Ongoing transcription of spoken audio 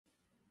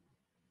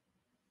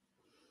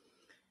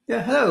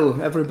Yeah, hello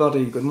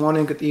everybody. Good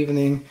morning, good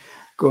evening,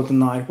 good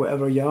night,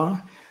 wherever you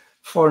are.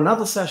 For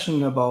another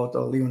session about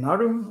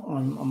Leonardo,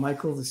 I'm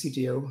Michael, the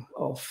CTO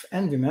of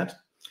ENVI-met.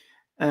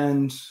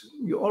 And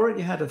you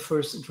already had a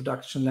first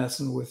introduction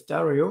lesson with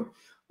Dario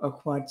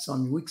quite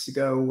some weeks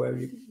ago, where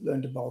we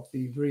learned about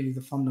the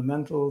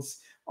fundamentals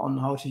on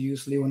how to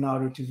use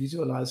Leonardo to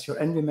visualize your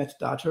ENVI-met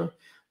data.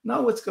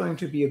 Now it's going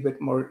to be a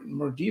bit more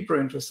deeper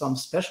into some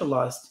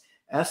specialized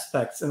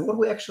aspects. And what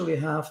we actually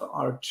have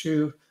are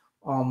two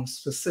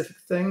specific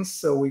things.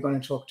 So we're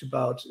going to talk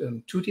about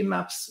 2D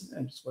maps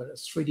as well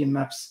as 3D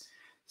maps.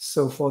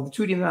 So for the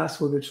 2D maps,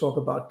 we will talk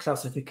about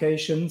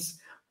classifications.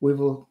 We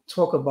will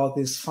talk about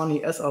these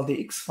funny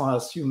SLDX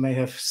files you may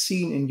have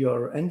seen in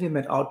your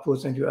ENVI-met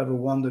outputs and you ever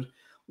wondered,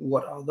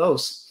 what are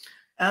those?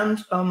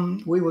 And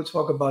we will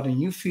talk about a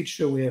new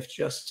feature we have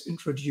just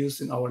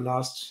introduced in our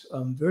last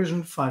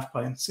version,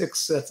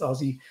 5.6. That's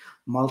the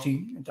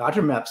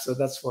multi-data maps. So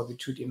that's for the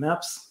 2D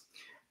maps.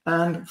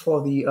 And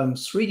for the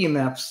 3D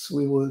maps,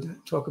 we will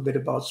talk a bit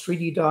about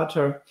 3D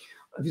data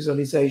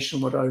visualization.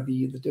 What are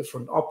the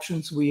different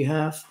options we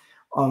have?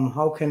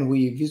 How can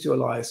we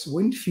visualize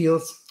wind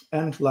fields?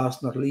 And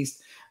last but not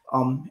least,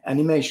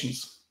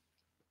 animations.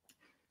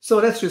 So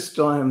let's just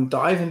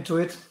dive into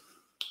it.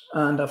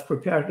 And I've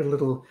prepared a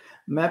little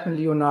map in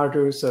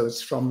Leonardo. So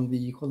it's from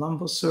the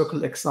Columbus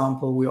Circle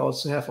example we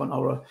also have on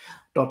our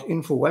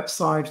 .info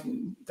website.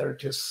 There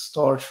it is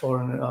stored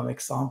for an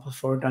example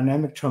for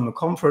dynamic thermal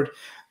comfort,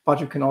 but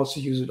you can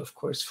also use it, of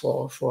course,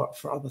 for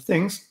other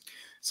things.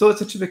 So it's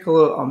a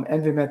typical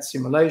ENVI-met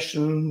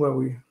simulation where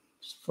we,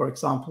 for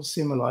example,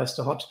 simulate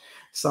a hot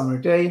summer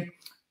day.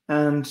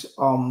 And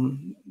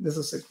this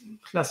is a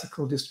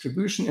classical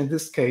distribution. In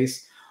this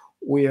case,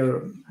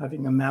 we're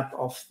having a map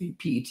of the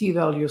PET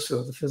value,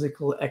 so the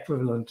physical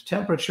equivalent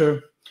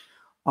temperature,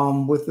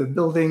 with the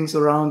buildings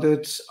around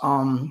it,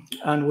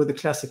 and with a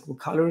classical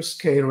color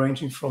scale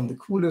ranging from the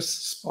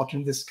coolest spot,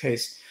 in this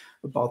case,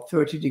 about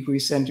 30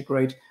 degrees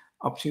centigrade,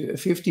 up to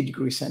 50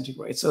 degrees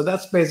centigrade. So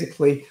that's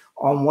basically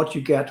what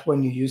you get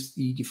when you use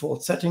the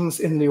default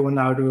settings in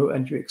Leonardo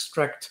and you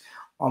extract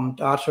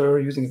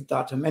data using the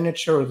data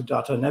manager or the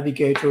data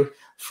navigator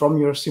from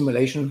your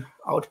simulation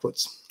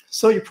outputs.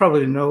 So you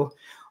probably know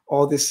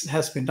all this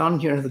has been done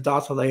here in the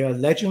data layer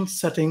legend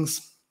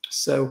settings.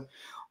 So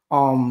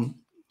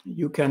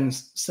you can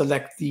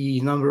select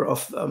the number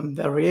of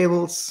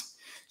variables.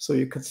 So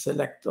you can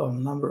select a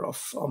number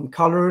of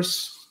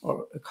colors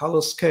or a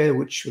color scale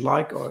which you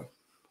like or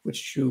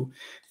which you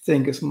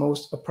think is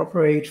most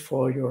appropriate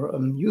for your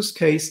use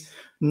case.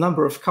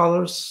 Number of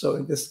colors, so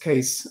in this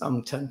case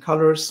 10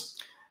 colors.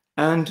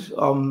 And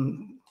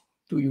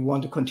do you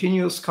want a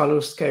continuous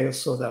color scale?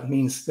 So that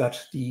means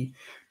that the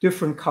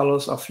different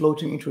colors are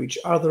floating into each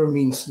other,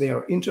 means they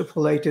are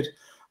interpolated.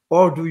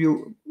 Or do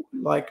you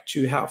like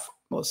to have,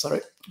 oh,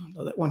 sorry,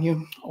 that one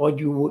here. Or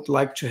you would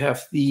like to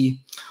have the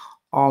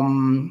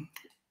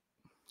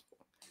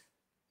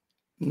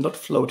not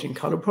floating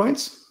color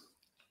points.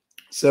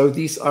 So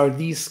these are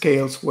these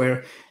scales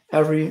where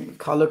every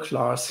color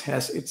class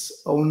has its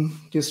own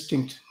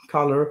distinct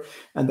color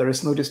and there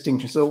is no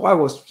distinction. So I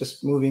was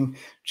just moving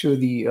to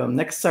the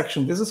next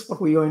section. This is what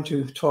we're going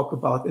to talk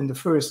about in the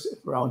first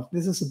round.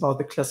 This is about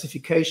the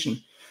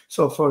classification.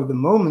 So for the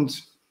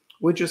moment,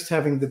 we're just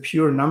having the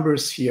pure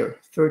numbers here,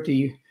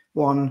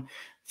 31,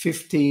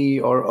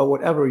 50, or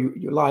whatever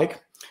you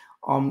like.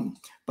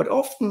 But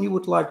often you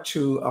would like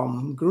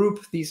to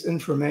group these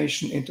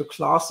information into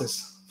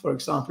classes. For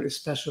example,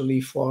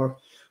 especially for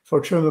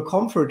thermal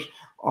comfort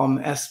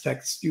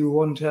aspects, you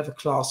want to have a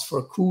class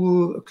for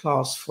cool, a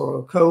class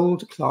for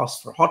cold, a class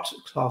for hot,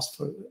 a class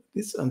for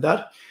this and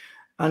that,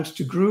 and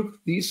to group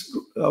these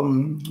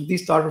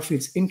data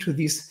feeds into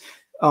these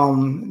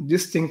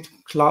distinct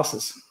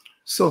classes.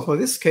 So for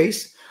this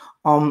case,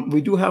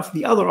 we do have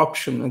the other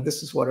option, and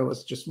this is what I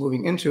was just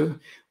moving into,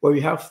 where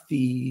we have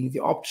the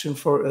option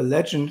for a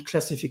legend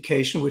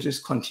classification, which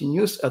is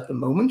continuous at the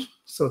moment.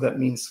 So that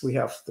means we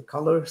have the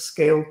color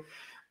scale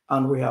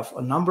and we have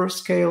a number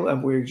scale,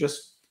 and we're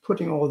just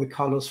putting all the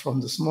colors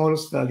from the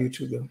smallest value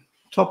to the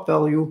top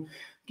value,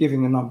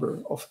 giving a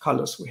number of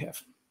colors we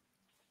have.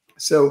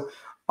 So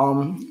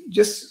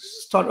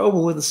just start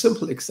over with a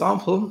simple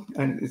example,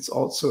 and it's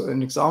also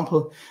an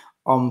example,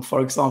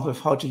 for example, of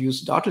how to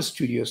use Data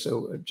Studio.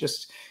 So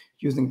just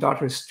using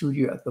Data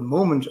Studio at the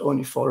moment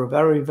only for a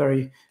very,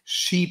 very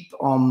cheap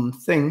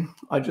thing.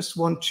 I just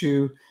want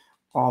to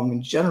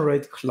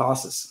generate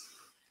classes.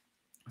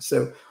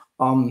 So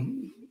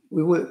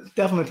we will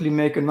definitely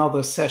make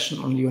another session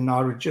on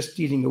Leonardo just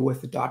dealing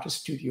with the Data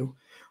Studio,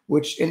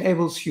 which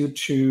enables you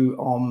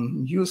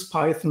to use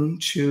Python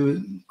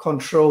to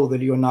control the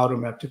Leonardo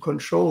map, to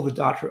control the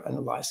data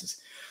analysis.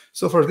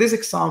 So for this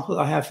example,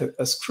 I have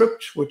a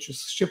script which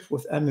is shipped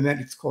with ENVI-met.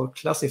 It's called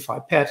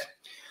classify-pet.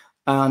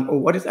 And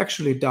what it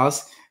actually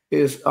does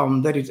is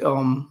that it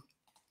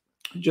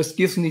just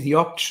gives me the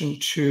option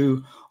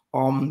to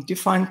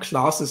define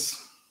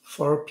classes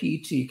for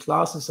PET,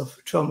 classes of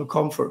thermal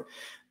comfort.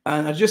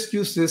 And I just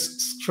use this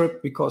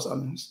script because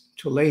I'm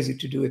too lazy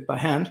to do it by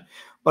hand.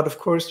 But of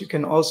course, you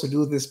can also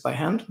do this by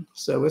hand.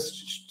 So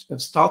let's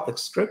start the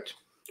script.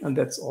 And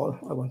that's all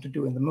I want to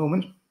do in the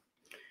moment.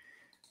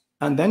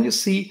 And then you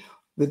see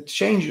the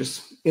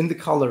changes in the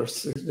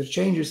colors, the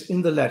changes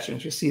in the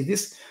legend. You see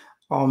this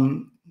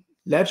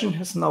legend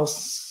has now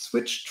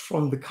switched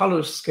from the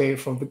color scale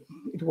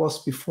it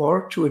was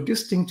before to a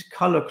distinct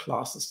color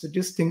classes, to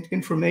distinct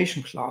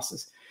information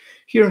classes.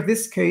 Here in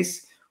this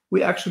case,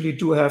 we actually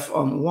do have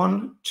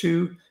 1,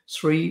 2,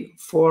 3,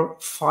 4,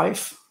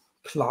 5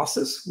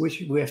 classes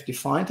which we have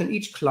defined, and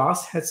each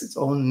class has its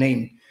own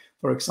name.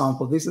 For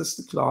example, this is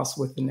the class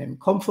with the name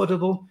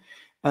comfortable,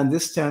 and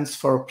this stands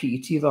for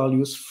PET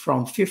values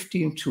from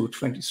 15 to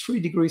 23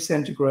 degrees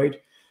centigrade.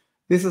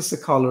 This is the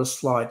color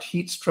slide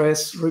heat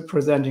stress,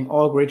 representing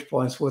all grid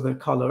points with a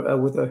color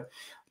with a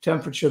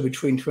temperature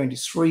between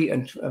 23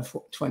 and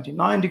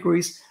 29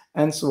 degrees,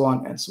 and so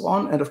on and so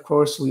on. And of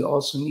course, we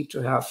also need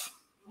to have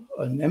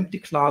an empty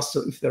class.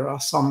 So if there are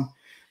some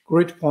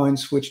grid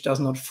points which does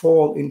not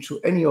fall into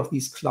any of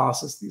these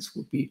classes, these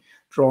would be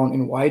drawn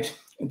in white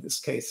in this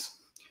case.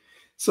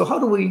 So how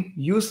do we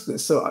use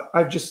this? So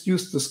I've just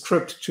used the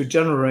script to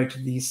generate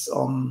these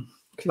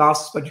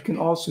classes, but you can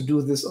also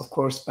do this, of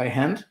course, by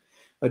hand.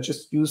 I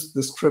just used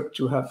the script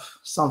to have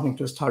something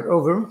to start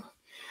over.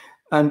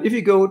 And if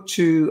you go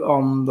to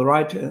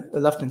the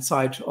left-hand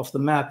side of the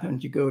map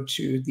and you go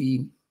to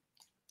the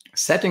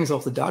settings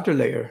of the data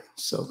layer,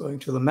 so going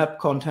to the map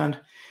content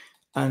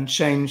and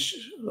change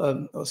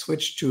or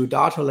switch to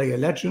data layer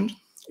legend,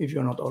 if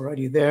you're not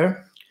already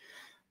there,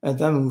 and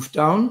then move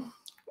down.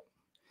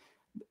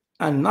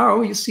 And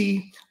now you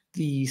see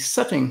the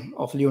setting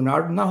of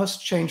Leonardo now has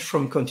changed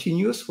from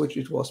continuous, which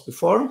it was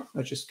before.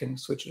 I just can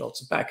switch it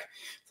also back.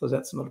 So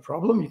that's not a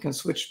problem. You can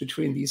switch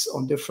between these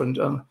on different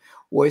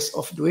ways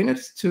of doing it,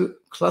 to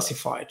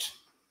classified.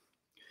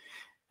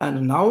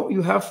 And now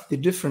you have the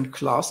different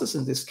classes.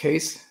 In this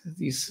case,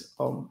 these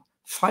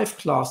 5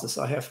 classes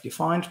I have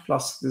defined,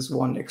 plus this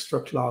one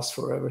extra class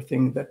for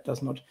everything that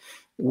does not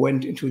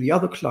went into the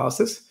other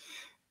classes.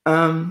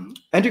 And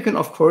you can,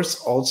 of course,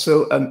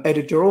 also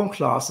edit your own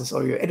classes,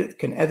 or you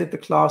can edit the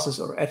classes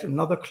or add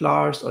another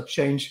class or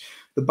change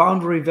the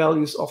boundary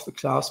values of the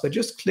class by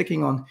just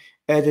clicking on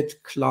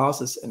Edit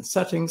Classes and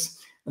Settings.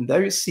 And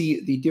there you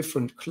see the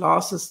different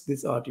classes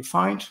that are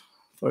defined.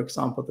 For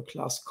example, the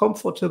class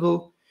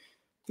Comfortable,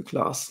 the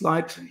class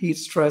Light Heat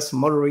Stress,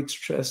 Moderate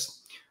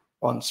Stress,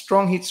 on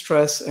Strong Heat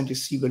Stress. And you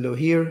see below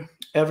here,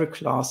 every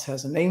class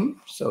has a name,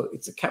 so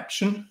it's a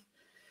caption.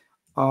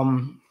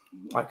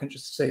 I can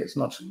just say it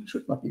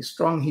should not be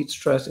strong heat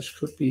stress. It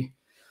should be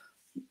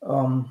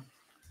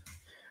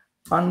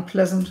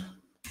unpleasant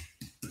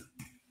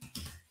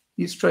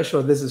heat stress.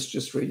 Or this is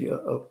just really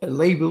a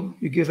label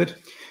you give it,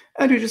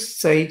 and you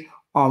just say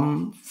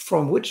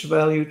from which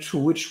value to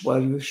which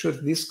value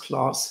should this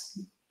class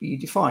be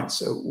defined.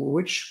 So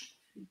which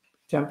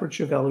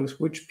temperature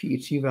values, which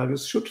PET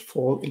values should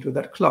fall into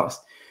that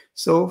class.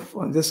 So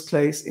in this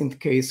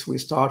case, we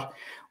start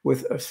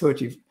with a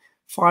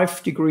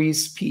 35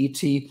 degrees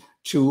PET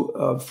to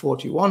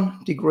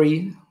 41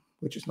 degree,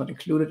 which is not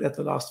included at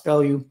the last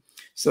value.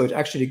 So it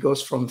actually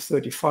goes from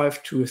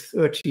 35 to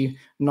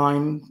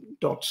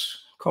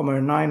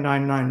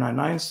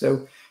 39.99999.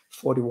 So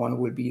 41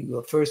 will be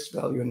the first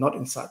value, not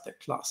inside that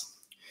class.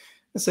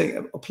 Let's say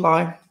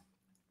apply,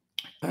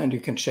 and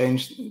you can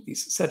change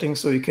these settings.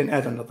 So you can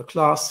add another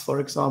class, for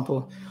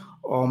example,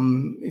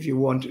 if you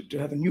want to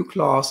have a new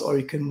class, or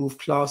you can move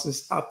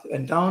classes up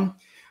and down,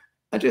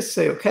 and just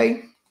say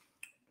OK.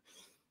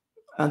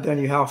 And then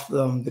you have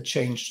the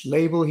changed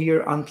label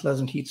here,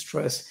 unpleasant heat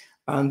stress,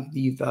 and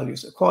the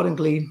values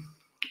accordingly.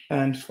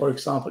 And for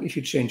example, if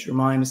you change your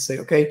mind and say,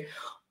 OK,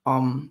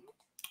 I'm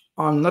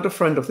not a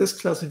friend of this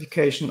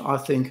classification. I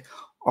think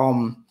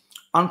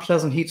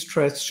unpleasant heat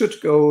stress should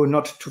go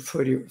not to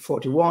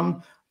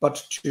 41,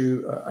 but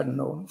to, I don't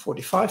know,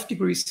 45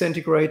 degrees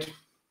centigrade.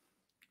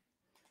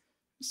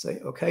 Say,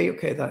 OK,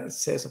 that it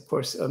says, of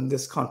course,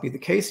 this can't be the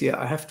case here.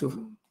 I have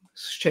to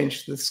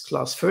change this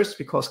class first,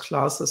 because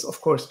classes, of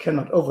course,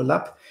 cannot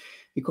overlap,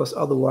 because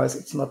otherwise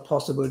it's not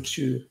possible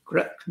to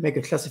make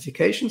a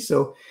classification.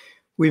 So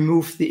we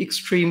move the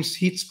extremes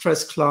heat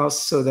stress class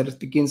so that it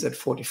begins at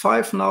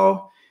 45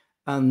 now.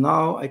 And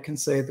now I can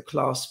say the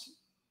class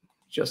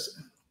just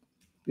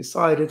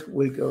beside it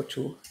will go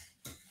to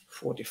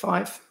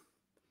 45.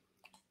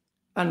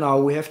 And now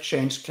we have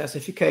changed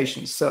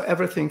classifications. So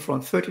everything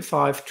from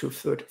 35 to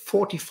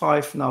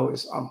 45 now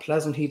is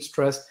unpleasant heat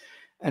stress,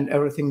 and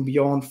everything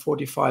beyond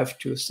 45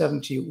 to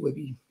 70 will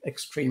be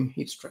extreme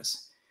heat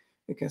stress.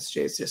 You can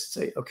just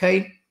say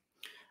OK.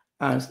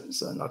 And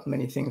so not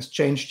many things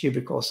changed here,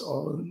 because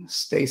all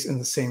stays in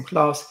the same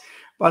class.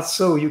 But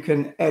so you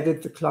can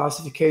edit the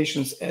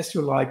classifications as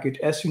you like it,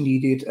 as you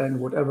need it,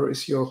 and whatever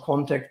is your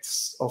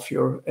context of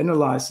your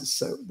analysis.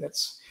 So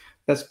that's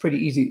pretty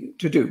easy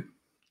to do.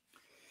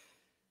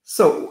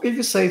 So if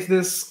you save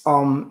this,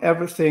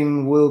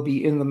 everything will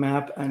be in the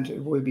map and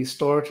it will be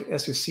stored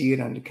as you see it,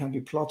 and it can be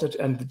plotted.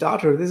 And the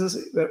data, this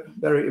is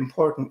very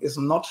important, is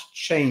not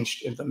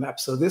changed in the map.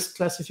 So this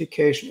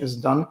classification is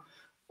done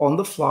on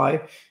the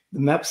fly. The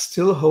map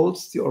still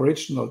holds the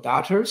original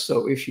data.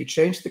 So if you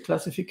change the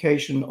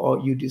classification or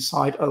you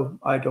decide, oh,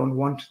 I don't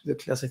want the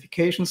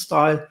classification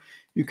style,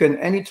 you can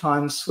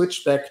anytime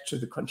switch back to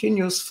the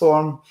continuous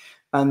form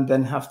and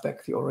then have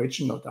back the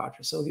original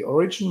data. So the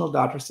original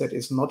data set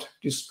is not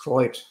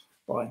destroyed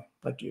by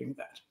doing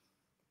that.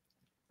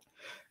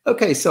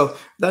 Okay, so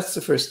that's the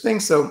first thing.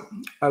 So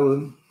I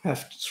will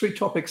have 3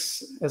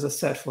 topics, as I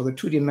said, for the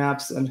 2D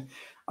maps. And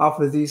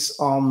after these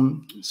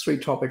 3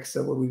 topics,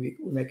 we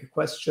make a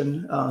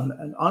question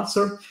and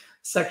answer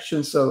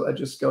section. So I'm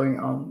just going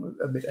on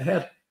a bit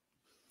ahead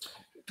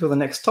to the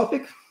next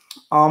topic.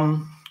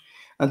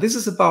 And this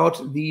is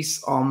about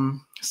these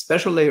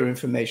special layer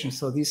information.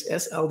 So this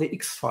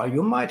SLDX file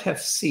you might have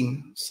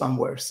seen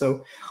somewhere.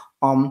 So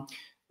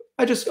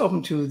I just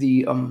open to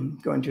the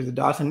go into the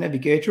data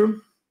navigator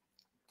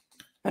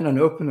and then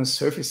open a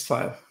surface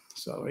file.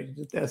 So I already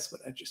did that, but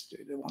I just do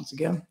it once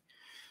again.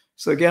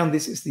 So again,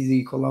 this is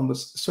the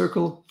Columbus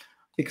circle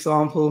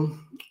example.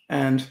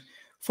 And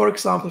for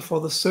example,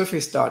 for the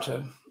surface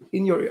data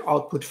in your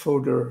output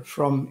folder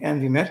from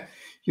ENVI-met,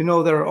 you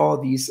know, there are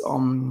all these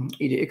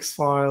EDX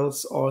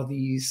files or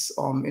these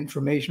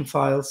information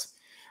files.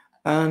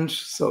 And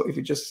so if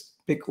you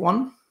just pick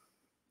one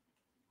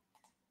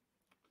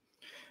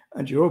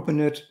and you open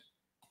it,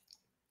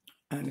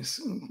 and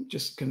you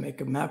just can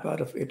make a map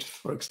out of it,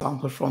 for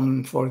example,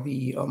 for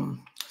the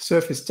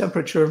surface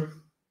temperature.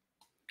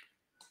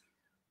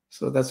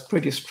 So that's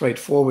pretty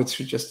straightforward.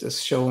 So just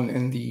as shown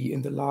in the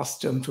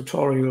last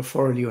tutorial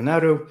for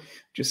Leonardo,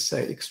 just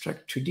say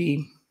extract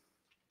 2D.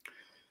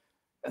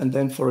 And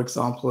then, for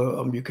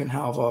example, you can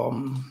have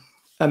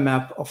a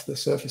map of the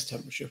surface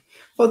temperature.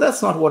 But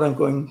that's not what I'm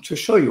going to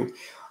show you.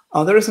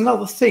 There is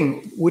another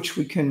thing which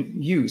we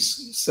can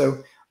use.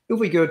 So if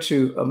we go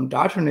to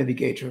Data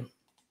Navigator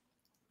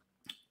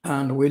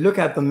and we look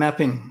at the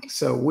mapping,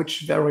 so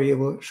which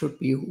variable should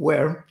be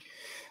where,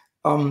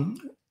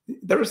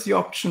 there is the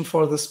option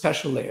for the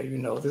special layer. You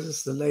know, this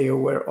is the layer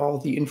where all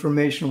the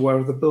information,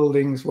 where the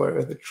buildings, where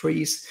are the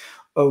trees,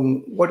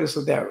 what is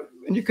there.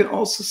 And you can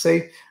also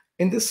say,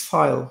 in this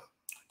file,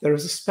 there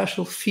is a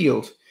special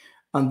field,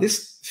 and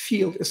this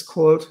field is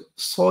called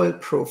soil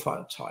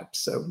profile type.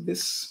 So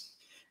this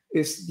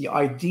is the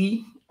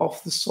ID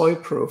of the soil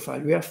profile.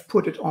 We have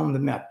put it on the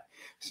map.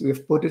 So we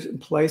have put it in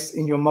place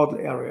in your model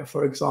area.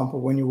 For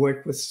example, when you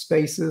work with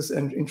spaces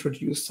and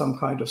introduce some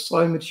kind of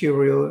soil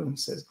material, and it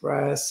says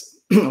grass,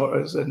 or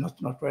is it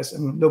not grass,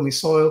 loamy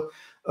soil,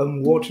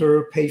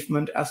 water,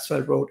 pavement,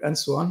 asphalt road, and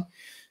so on.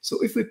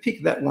 So if we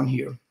pick that one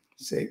here,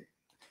 say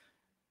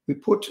we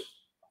put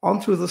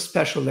onto the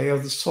special layer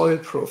the soil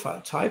profile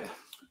type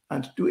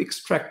and do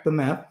extract the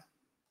map.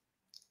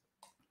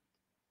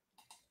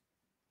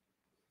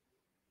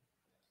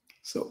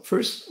 So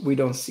first we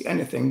don't see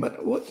anything,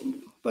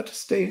 but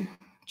stay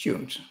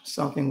tuned.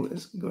 Something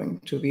is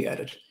going to be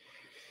added.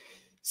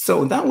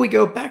 So then we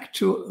go back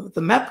to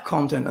the map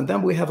content, and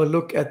then we have a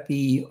look at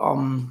the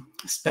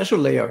special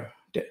layer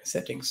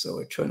settings.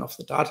 So I turn off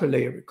the data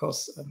layer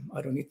because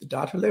I don't need the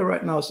data layer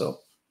right now, so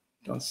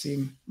don't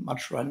see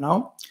much right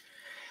now.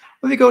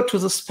 When we go to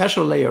the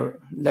special layer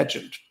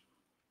legend,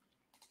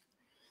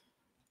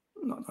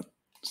 no, not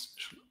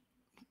special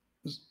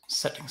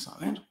settings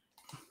on it.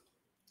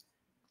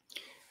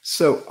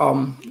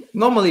 So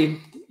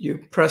normally you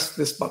press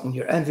this button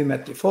here,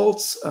 ENVI-met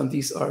defaults, and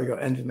these are your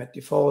ENVI-met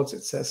defaults.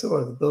 It says,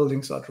 oh, the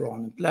buildings are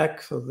drawn in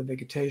black, so the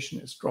vegetation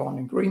is drawn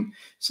in green.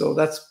 So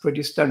that's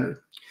pretty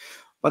standard.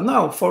 But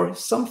now for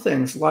some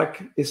things,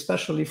 like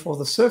especially for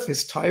the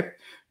surface type,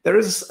 there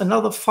is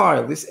another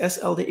file, this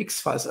SLDX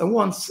files. And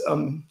once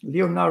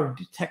Leonardo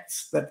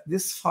detects that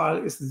this file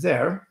is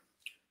there,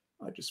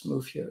 I just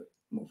move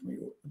me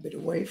a bit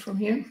away from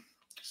here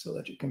so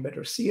that you can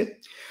better see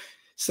it.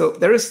 So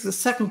there is the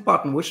second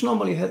button, which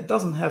normally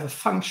doesn't have a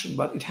function,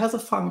 but it has a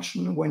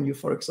function when you,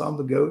 for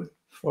example, go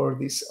for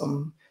this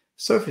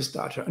surface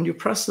data and you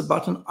press the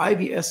button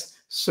IBS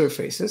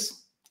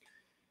surfaces.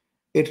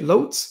 It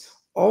loads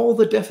all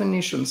the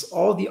definitions,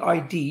 all the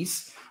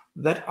IDs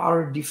that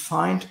are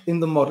defined in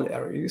the model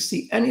area. You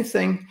see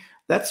anything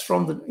that's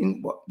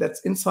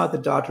that's inside the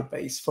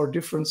database for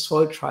different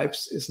soil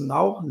types is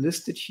now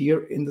listed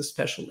here in the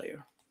special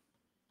layer.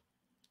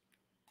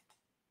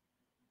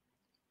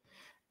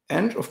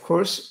 And of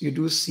course, you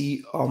do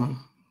see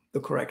the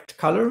correct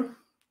color.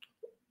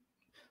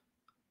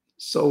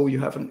 So you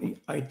have an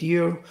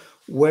idea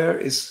where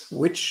is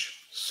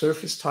which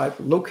surface type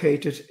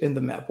located in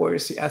the map. Where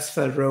is the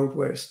asphalt road?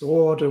 Where is the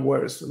water?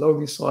 Where is the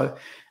loamy soil?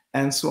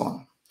 And so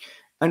on.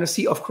 And you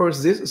see, of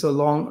course, this is a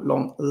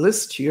long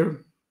list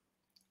here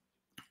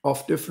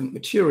of different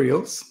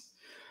materials.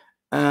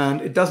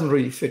 And it doesn't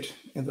really fit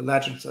in the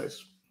legend, so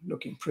it's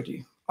looking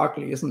pretty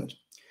ugly, isn't it?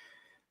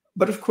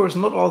 But of course,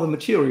 not all the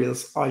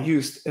materials are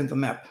used in the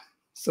map.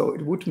 So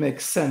it would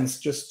make sense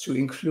just to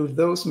include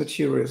those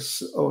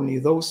materials, only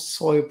those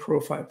soil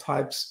profile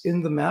types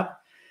in the map,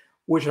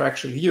 which are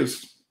actually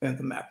used in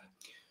the map.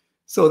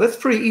 So that's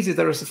pretty easy.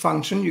 There is a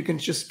function. You can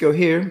just go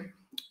here,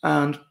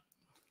 and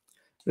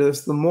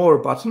there's the More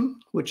button,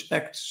 which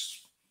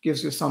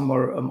gives you some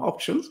more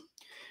options.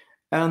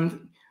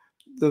 And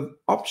the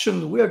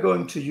option we are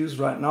going to use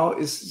right now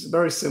is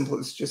very simple.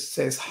 It just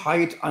says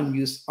hide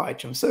unused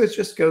items. So it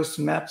just goes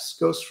to maps,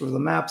 goes through the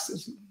maps,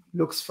 it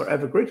looks for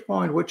every grid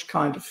point, which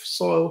kind of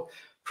soil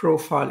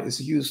profile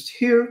is used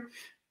here.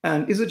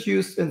 And is it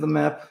used in the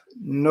map?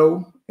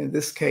 No. In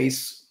this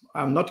case,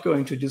 I'm not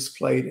going to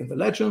display it in the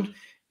legend.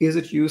 Is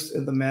it used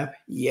in the map?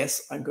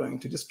 Yes, I'm going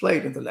to display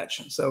it in the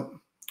legend. So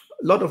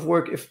a lot of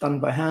work if done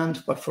by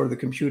hand, but for the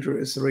computer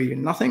is really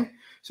nothing.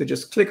 So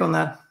just click on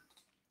that.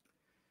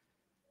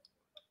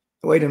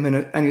 Wait a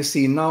minute, and you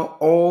see now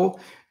all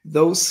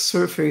those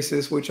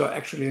surfaces which are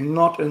actually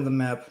not in the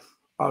map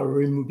are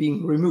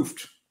being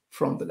removed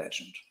from the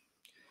legend.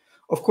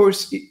 Of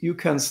course, you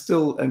can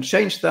still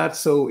change that.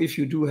 So if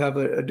you do have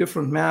a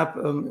different map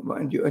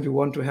and you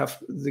want to have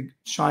the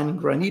shining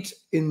granite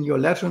in your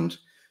legend,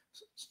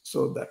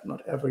 so that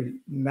not every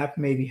map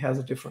maybe has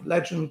a different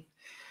legend.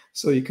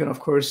 So you can, of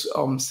course,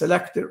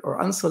 select it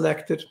or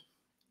unselect it.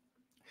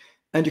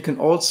 And you can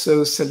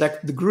also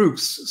select the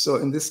groups. So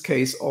in this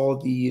case, all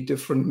the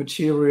different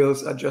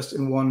materials are just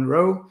in one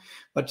row,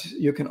 but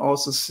you can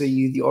also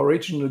see the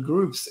original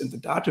groups in the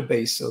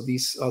database. So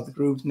these are the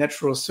group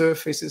natural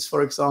surfaces,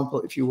 for example.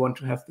 If you want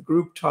to have the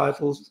group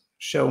titles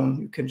shown,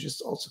 you can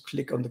just also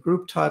click on the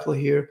group title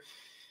here,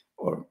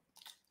 or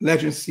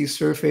legend sea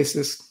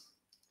surfaces.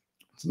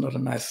 It's not a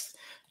nice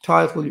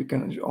title. You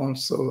can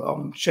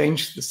also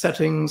change the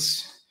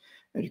settings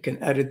and you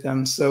can edit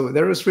them. So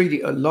there is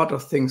really a lot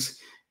of things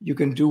you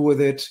can do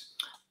with it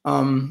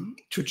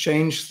to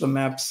change the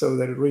map so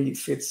that it really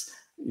fits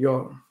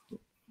your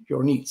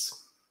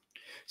needs.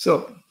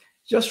 So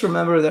just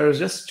remember, there are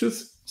just two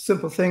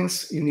simple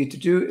things you need to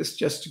do. Is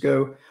just to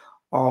go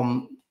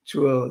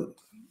to a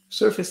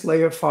surface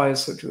layer file,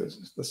 so to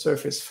the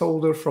surface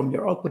folder from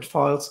your output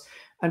files,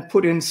 and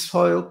put in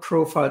soil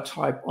profile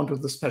type onto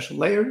the special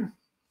layer.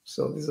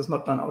 So this is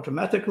not done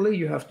automatically.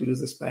 You have to do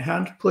this by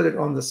hand. Put it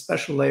on the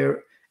special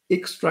layer,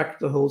 extract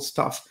the whole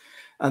stuff,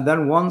 and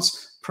then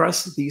once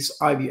press these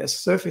IBS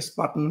surface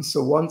buttons.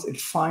 So once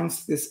it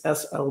finds this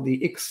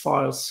SLDX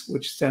files,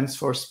 which stands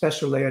for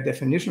special layer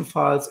definition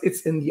files,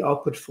 it's in the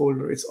output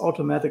folder. It's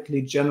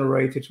automatically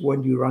generated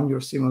when you run your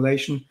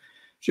simulation.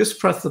 Just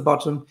press the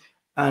button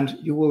and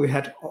you will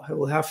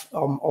have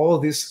all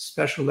this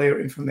special layer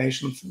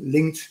information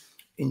linked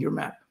in your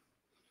map.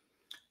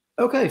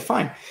 Okay,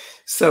 fine.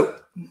 So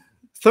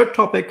third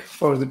topic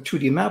for the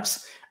 2D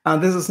maps. And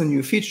this is a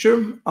new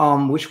feature,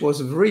 which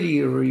was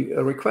really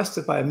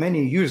requested by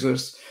many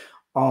users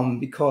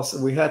because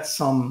we had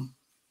some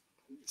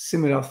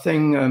similar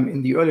thing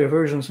in the earlier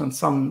versions, and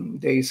some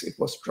days it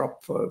was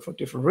dropped for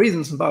different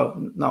reasons, but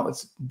now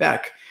it's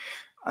back.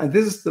 And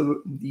this is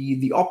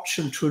the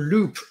option to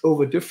loop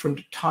over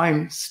different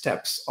time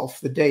steps of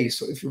the day.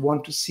 So if you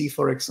want to see,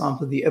 for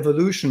example, the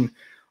evolution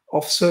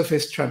of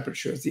surface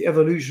temperatures, the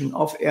evolution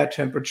of air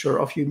temperature,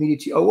 of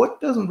humidity, or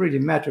what doesn't really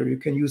matter, you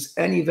can use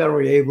any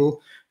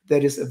variable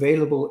that is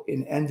available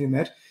in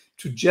ENVI-met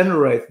to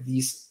generate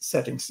these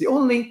settings. The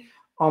only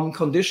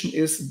condition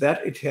is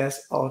that it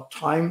has a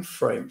time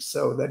frame,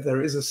 so that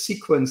there is a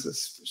sequence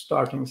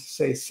starting,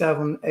 say,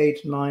 7,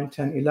 8, 9,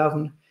 10,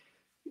 11.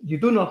 You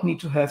do not need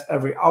to have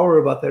every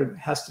hour, but there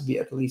has to be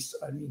at least,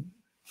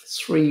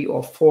 3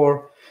 or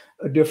 4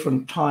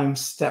 different time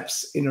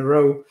steps in a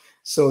row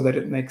so that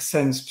it makes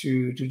sense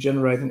to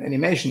generate an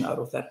animation out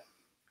of that.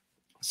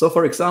 So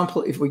for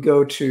example, if we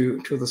go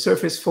to the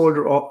surface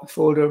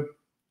folder,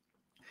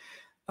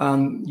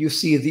 you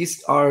see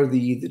these are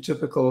the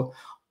typical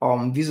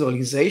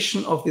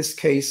visualization of this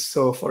case.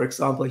 So for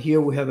example,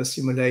 here we have a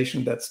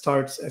simulation that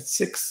starts at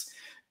 6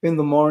 in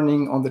the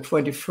morning on the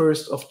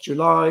 21st of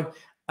July,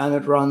 and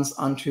it runs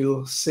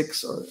until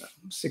 6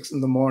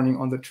 in the morning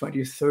on the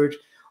 23rd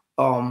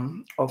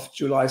of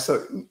July.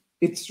 So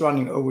it's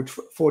running over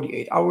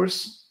 48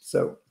 hours.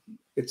 So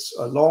it's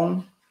a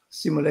long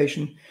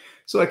simulation.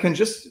 So I can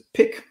just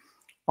pick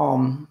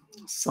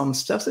some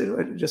steps.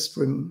 I just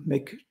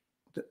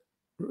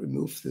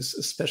remove this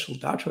special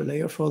data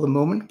layer for the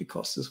moment,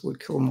 because this will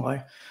kill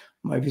my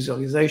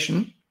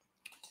visualization.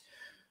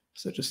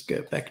 So just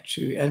go back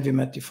to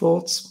ENVI-met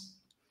defaults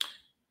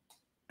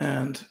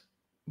and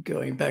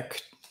going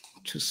back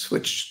to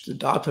switch the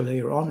data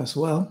layer on as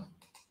well.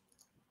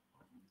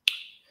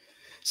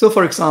 So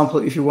for example,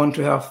 if you want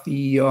to have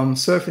the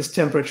surface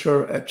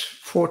temperature at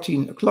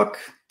 14 o'clock,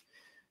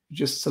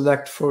 just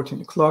select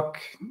 14 o'clock,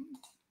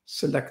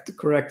 select the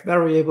correct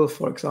variable,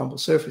 for example,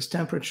 surface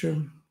temperature.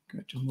 I'm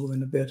going to move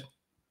in a bit.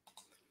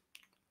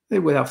 They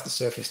will have the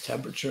surface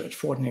temperature at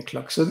 14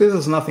 o'clock. So this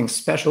is nothing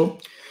special.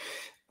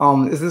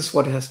 This is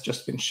what has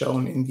just been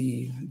shown in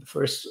the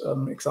first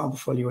example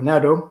for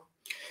Leonardo.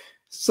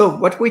 So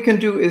what we can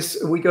do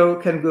is we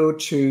can go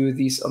to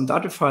this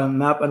data file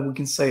map, and we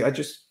can say, I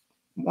just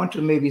want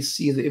to maybe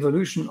see the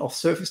evolution of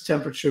surface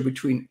temperature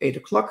between 8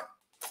 o'clock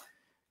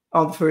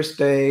on the first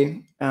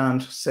day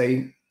and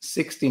say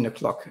 16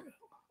 o'clock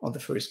on the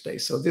first day.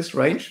 So this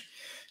range.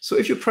 So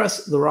if you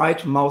press the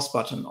right mouse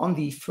button on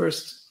the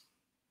first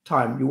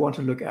time you want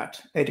to look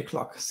at 8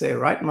 o'clock, say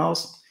right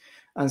mouse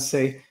and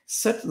say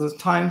set the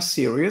time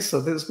series.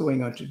 So this is going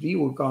to be,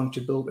 we're going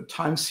to build a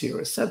time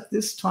series. Set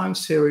this time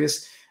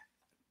series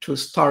to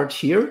start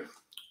here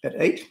at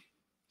 8.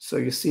 So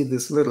you see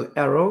this little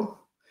arrow.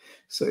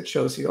 So it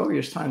shows you, oh,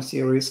 your time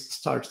series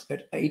starts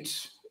at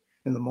 8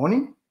 in the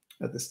morning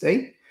at this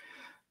day.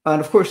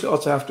 And of course, you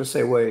also have to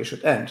say where you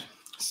should end.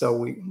 So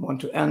we want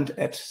to end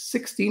at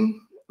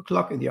 16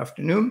 o'clock in the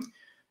afternoon.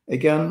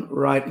 Again,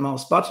 right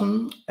mouse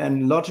button.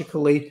 And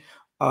logically,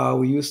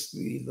 we use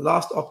the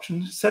last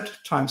option, set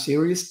time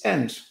series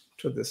end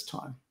to this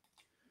time.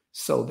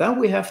 So then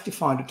we have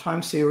defined a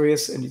time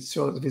series, and it's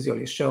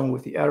visually shown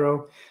with the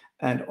arrow.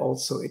 And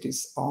also it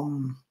is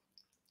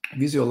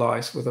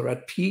visualized with a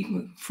red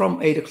P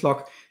from 8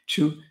 o'clock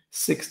to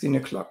 16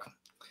 o'clock.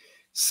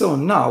 So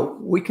now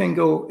we can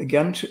go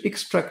again to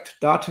extract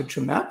data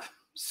to map.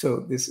 So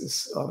this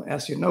is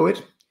as you know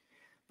it,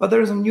 but there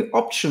is a new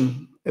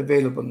option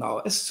available now.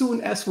 As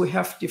soon as we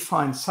have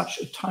defined such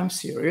a time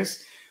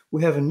series,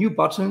 we have a new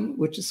button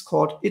which is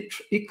called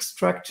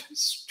extract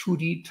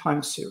 2D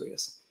time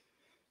series.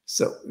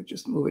 So we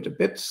just move it a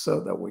bit so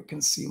that we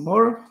can see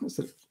more. It's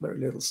a very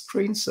little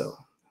screen, so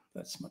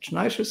that's much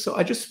nicer. So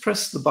I just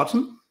press the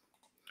button.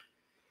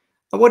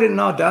 And what it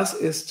now does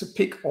is to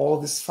pick all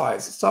these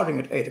files, starting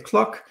at 8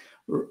 o'clock,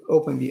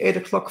 open the 8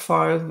 o'clock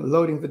file,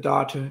 loading the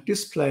data,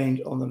 displaying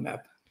it on the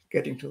map.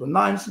 Getting to the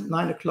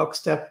 9 o'clock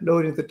step,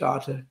 loading the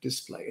data,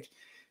 display it.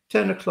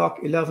 10 o'clock,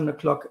 11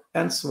 o'clock,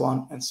 and so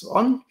on and so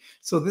on.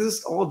 So this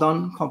is all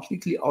done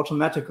completely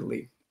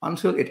automatically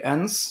until it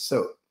ends.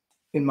 So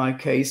in my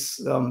case,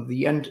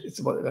 the end, it's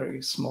about a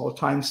very small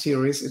time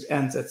series. It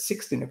ends at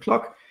 16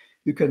 o'clock.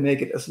 You can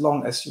make it as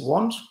long as you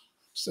want.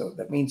 So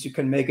that means you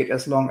can make it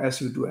as long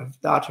as you do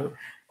have data,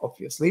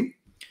 obviously.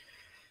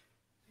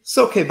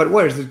 So, okay, but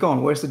where is it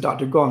gone? Where's the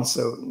data gone?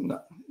 So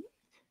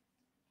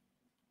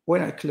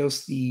when I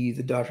close the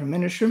data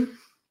manager,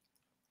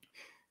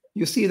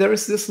 you see there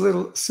is this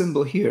little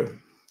symbol here.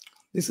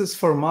 This is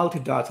for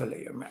multi-data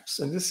layer maps.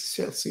 And this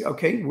tells you,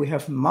 okay, we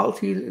have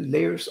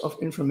multi-layers of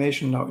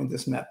information now in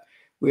this map.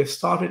 We have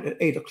started at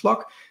 8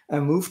 o'clock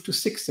and moved to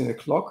 16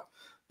 o'clock,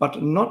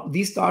 but not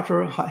these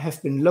data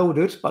have been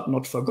loaded, but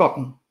not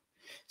forgotten.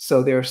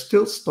 So they're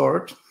still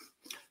stored.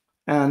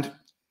 And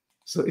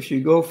so if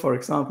you go, for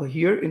example,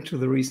 here into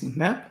the recent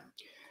map,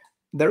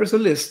 there is a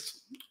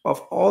list of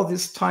all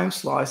these time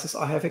slices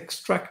I have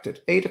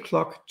extracted, 8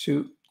 o'clock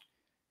to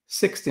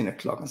 16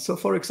 o'clock. And so,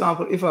 for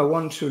example, if I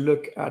want to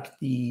look at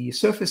the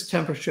surface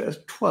temperature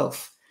at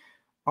 12,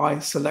 I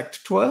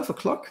select 12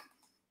 o'clock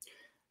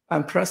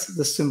and press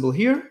the symbol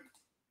here.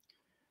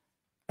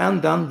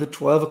 And then the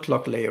 12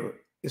 o'clock layer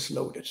is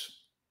loaded.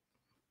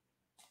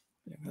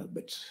 A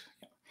bit.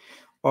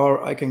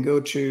 Or I can go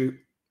to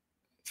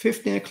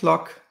 15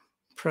 o'clock,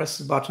 press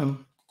the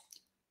button.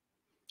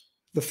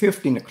 The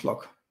 15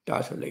 o'clock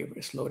data layer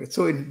is loaded.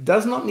 So it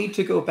does not need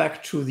to go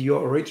back to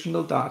your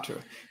original data.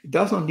 It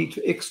does not need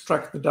to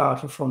extract the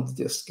data from the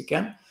disk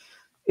again.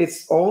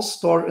 It's all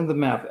stored in the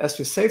map. As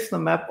you save the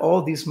map,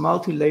 all these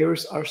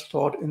multi-layers are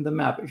stored in the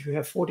map. If you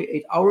have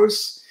 48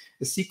 hours,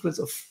 a sequence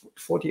of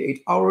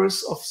 48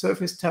 hours of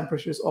surface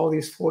temperatures, all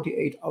these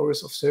 48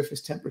 hours of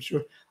surface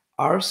temperature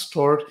are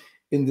stored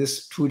in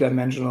this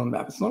two-dimensional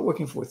map. It's not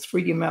working with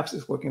 3D maps,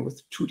 it's working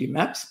with 2D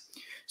maps.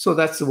 So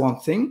that's the one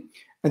thing.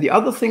 And the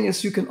other thing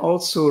is you can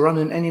also run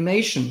an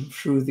animation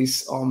through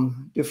these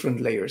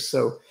different layers.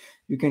 So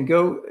you can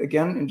go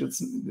again into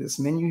this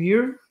menu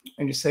here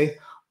and you say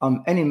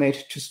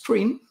animate to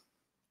screen.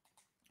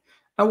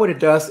 And what it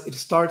does, it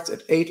starts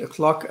at 8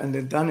 o'clock and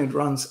then it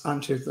runs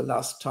until the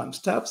last time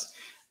steps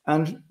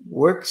and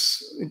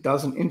works. It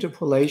does an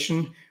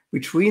interpolation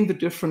between the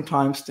different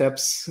time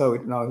steps. So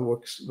it now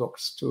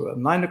works to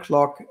 9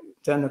 o'clock,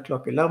 10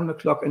 o'clock, 11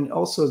 o'clock. And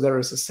also there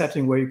is a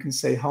setting where you can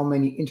say how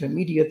many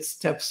intermediate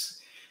steps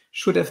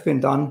should have been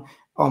done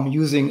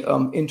using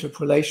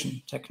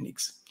interpolation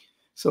techniques.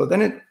 So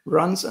then it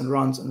runs and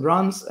runs and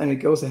runs, and it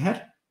goes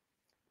ahead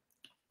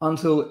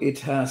until it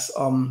has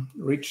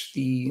reached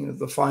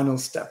the final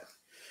step.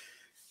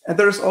 And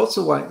there's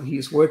also, while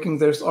he's working,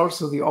 there's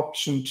also the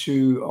option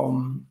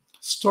to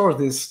store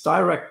this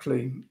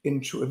directly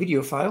into a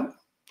video file.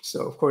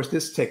 So of course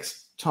this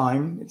takes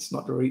time. It's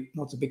not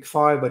a big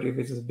file, but if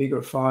it is a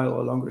bigger file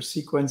or longer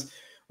sequence,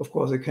 of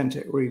course it can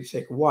really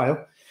take a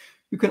while.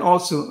 You can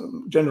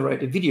also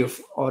generate a video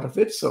out of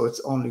it, so it's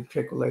only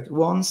calculated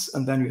once,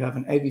 and then you have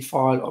an AV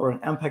file or an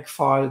MPEG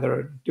file. There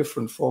are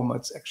different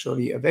formats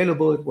actually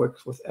available. It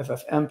works with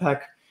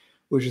FFmpeg,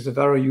 which is a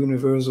very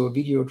universal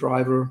video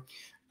driver.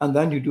 And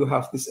then you do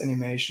have this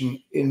animation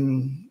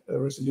in a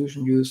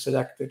resolution you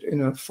selected,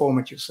 in a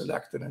format you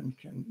selected, and you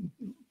can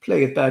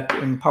play it back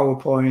in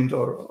PowerPoint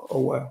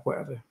or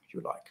wherever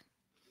you like.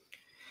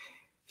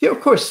 Yeah, of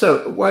course.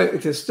 So while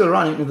it is still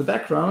running in the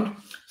background,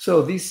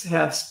 so this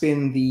has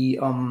been the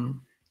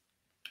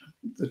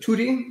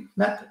 2D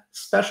map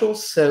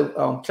specials.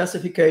 So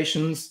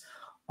classifications,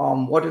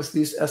 what is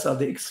this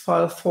SRDX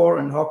file for,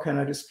 and how can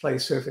I display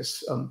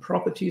surface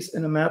properties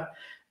in a map?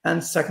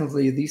 And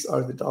secondly, these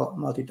are the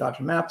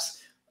multi-data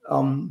maps.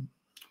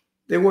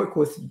 They work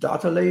with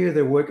data layer.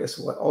 They work as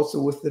well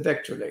also with the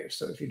vector layer.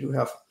 So if you do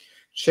have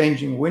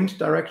changing wind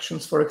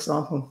directions, for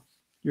example,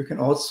 you can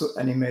also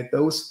animate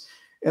those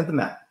in the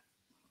map.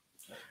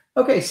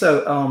 Okay,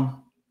 so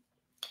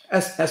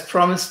as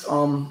promised,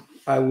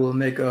 I will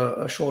make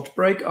a short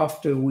break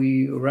after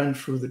we ran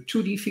through the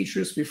 2D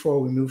features before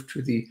we move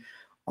to the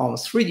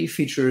 3D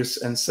features.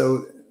 And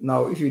so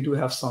now, if you do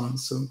have some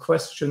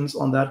questions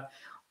on that,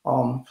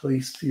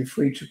 please feel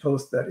free to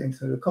post that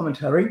into the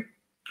commentary.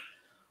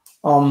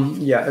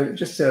 Yeah,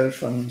 just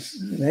from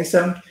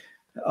Nathan,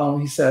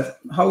 he said,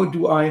 how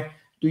do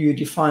you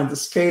define the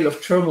scale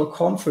of thermal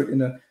comfort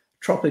in a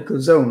tropical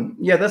zone?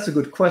 Yeah, that's a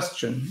good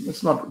question.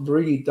 It's not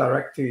really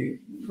directly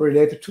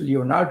related to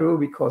Leonardo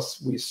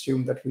because we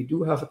assume that we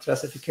do have a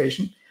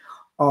classification.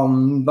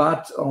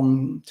 But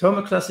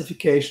thermal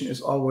classification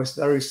is always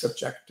very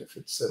subjective.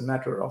 It's a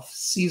matter of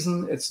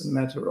season, it's a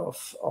matter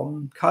of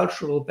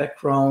cultural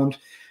background,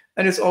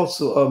 and it's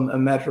also a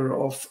matter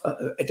of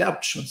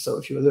adaptation. So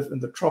if you live in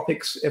the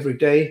tropics every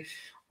day,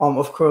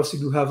 of course, you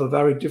do have a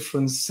very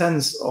different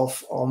sense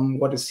of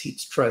what is heat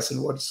stress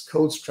and what is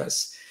cold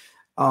stress.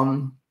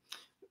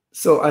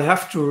 So I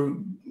have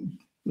to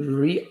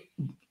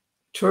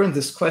return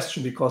this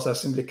question because I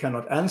simply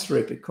cannot answer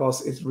it,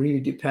 because it really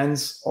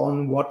depends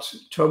on what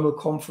thermal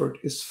comfort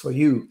is for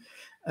you.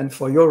 And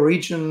for your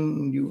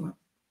region, you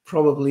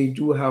probably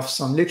do have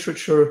some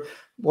literature.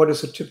 What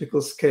is a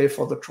typical scale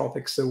for the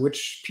tropics? So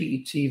which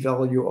PET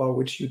value or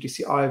which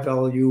UTCI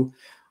value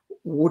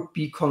would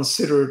be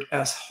considered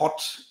as hot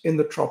in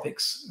the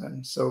tropics?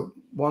 And so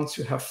once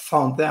you have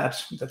found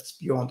that, that's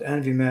beyond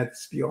ENVI-met,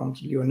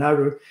 beyond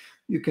Leonardo,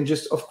 you can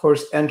just, of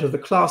course, enter the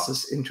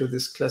classes into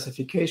this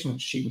classification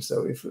scheme.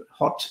 So if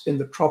hot in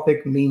the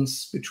tropic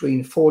means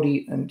between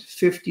 40 and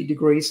 50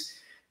 degrees,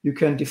 you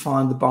can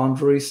define the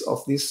boundaries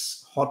of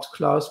this hot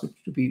class, which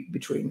would be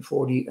between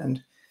 40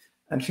 and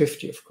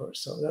 50, of course.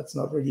 So that's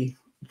not really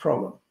a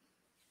problem.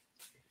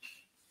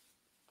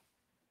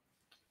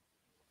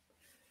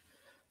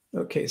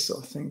 Okay, so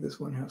I think this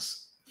one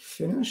has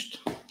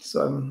finished.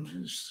 So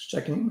I'm just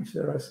checking if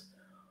there is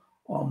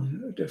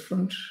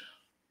different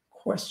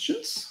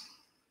questions.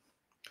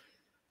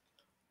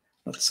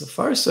 Not so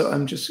far. So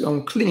I'm just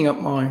cleaning up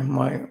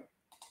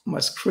my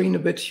screen a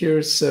bit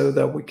here so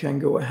that we can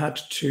go ahead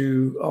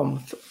to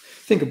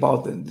think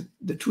about the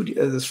 2D,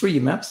 the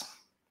 3D maps.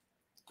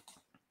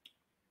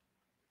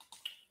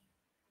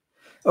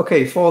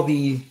 Okay, for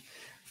the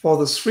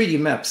 3D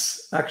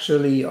maps,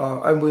 actually,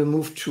 I will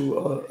move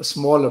to a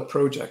smaller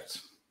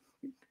project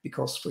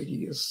because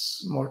 3D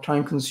is more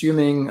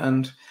time-consuming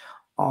and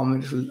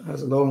it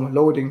has a long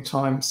loading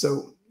time.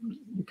 So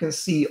you can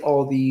see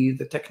all the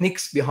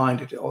techniques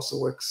behind it. It also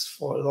works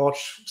for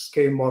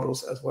large-scale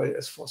models as well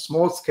as for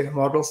small-scale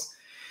models.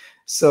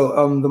 So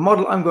the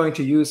model I'm going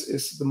to use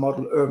is the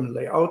model Urban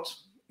Layout.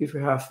 If you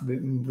have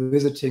been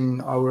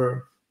visiting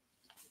our,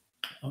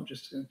 I'm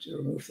just going to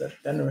remove that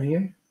banner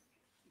here.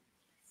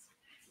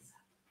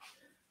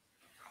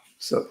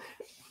 So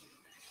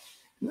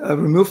I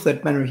remove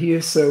that banner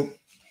here. So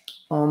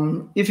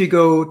if you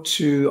go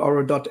to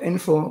our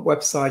 .info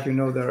website, you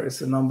know there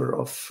is a number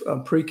of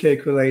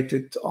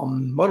pre-calculated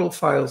model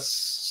files,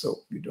 so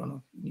you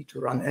don't need to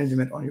run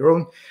ENVI-met on your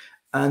own.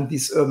 And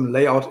this urban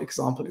layout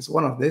example is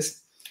one of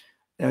this.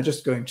 And I'm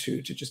just going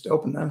to just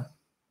open them.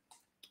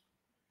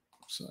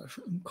 So I've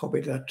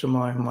copied that to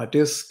my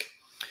disk.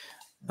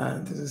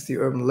 And this is the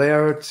urban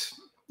layout.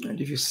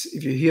 And if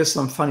you hear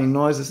some funny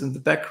noises in the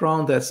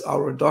background, that's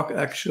our dog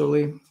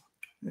actually.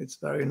 It's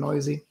very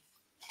noisy.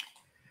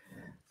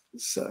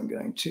 So I'm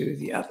going to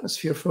the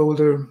atmosphere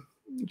folder,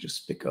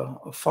 just pick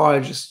a file,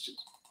 just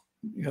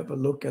you have a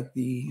look at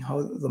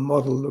how the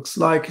model looks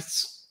like.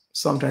 It's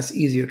sometimes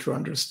easier to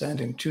understand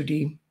in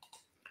 2D.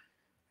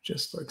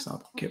 Just for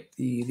example, keep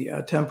the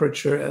air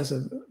temperature as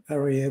a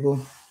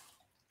variable.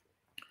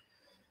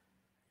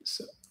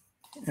 So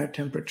air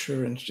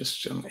temperature, and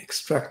just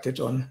extract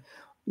it on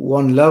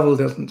one level.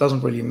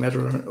 Doesn't really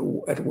matter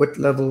at what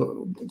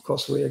level,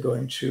 because we are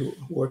going to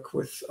work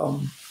with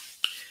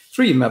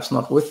 3D maps,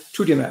 not with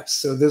 2D maps.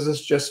 So this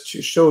is just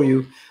to show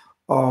you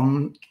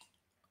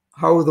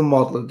how the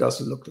model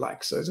does look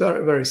like. So it's a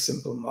very, very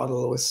simple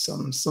model with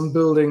some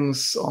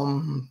buildings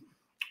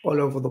all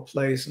over the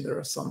place, and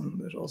there's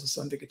also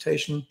some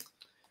vegetation.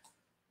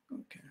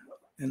 Okay,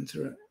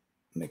 enter,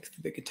 make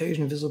the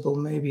vegetation visible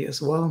maybe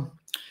as well.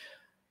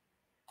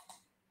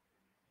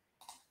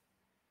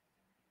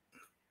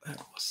 That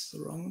was the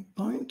wrong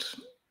point.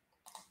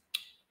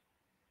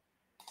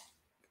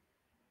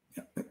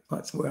 Yeah,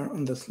 that's where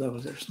on this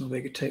level there's no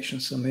vegetation,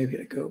 so maybe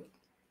I go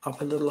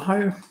up a little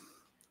higher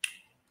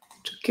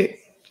to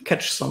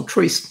catch some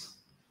trees.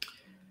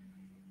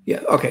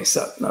 Yeah, okay,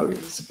 so now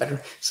it's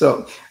better.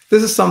 So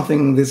this is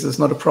something, this is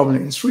not a problem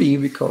in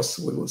 3D because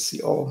we will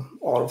see all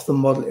of the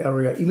model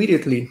area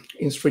immediately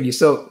in 3D.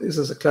 So this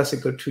is a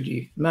classical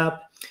 2D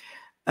map.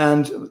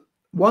 And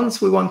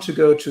once we want to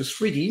go to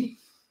 3D,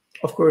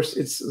 of course,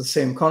 it's the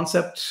same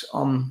concept.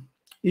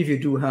 If you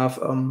do have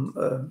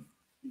a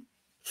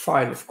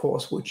file, of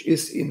course, which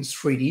is in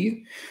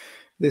 3D,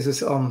 this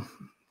is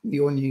the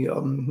only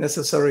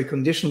necessary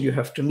condition you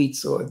have to meet.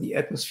 So the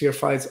atmosphere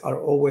files are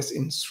always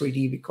in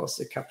 3D because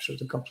they capture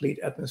the complete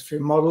atmosphere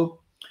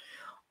model.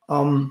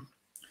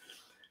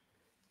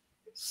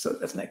 So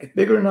let's make it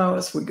bigger now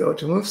as we go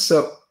to move.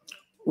 So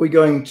we're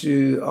going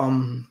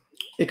to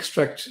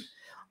extract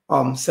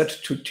set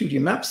to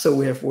 2D map. So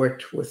we have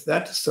worked with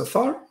that so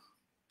far.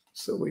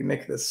 So we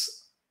make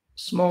this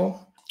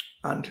small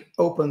and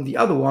open the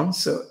other one.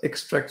 So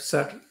extract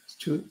set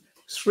to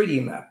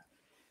 3D map.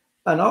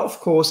 And now, of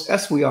course,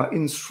 as we are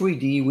in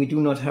 3D, we do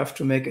not have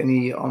to make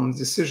any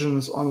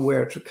decisions on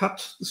where to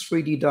cut the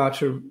 3D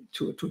data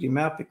to a 2D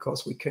map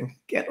because we can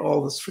get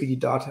all the 3D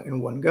data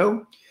in one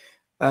go.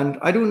 And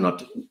I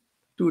don't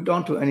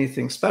do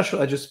anything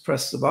special. I just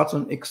press the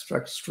button,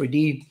 extract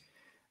 3D,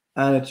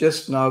 and it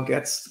just now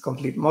gets the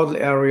complete model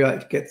area.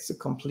 It gets the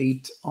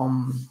complete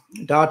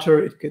data.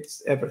 It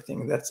gets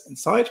everything that's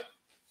inside.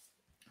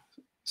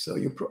 So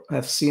you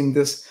have seen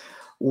this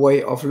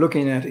way of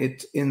looking at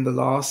it in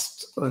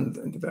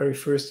the very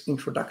first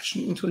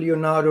introduction into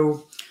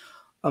Leonardo.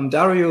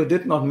 Dario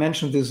did not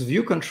mention this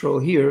view control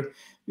here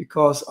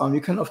because you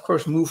can, of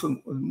course, move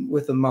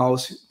with the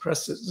mouse,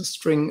 press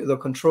the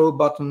control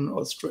button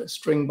or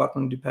string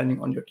button, depending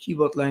on your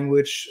keyboard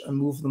language, and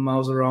move the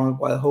mouse around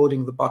while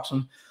holding the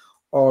button,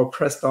 or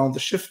press down the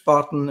shift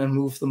button and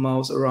move the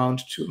mouse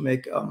around to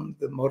make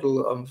the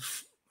model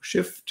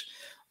shift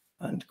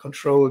and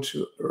control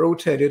to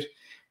rotate it.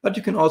 But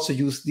you can also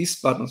use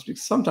these buttons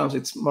because sometimes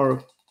it's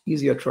more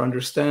easier to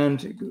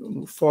understand. You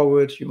move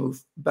forward, you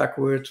move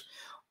backward,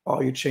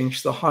 or you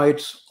change the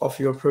height of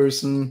your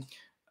person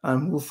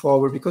and move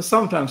forward, because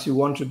sometimes you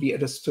want to be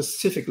at a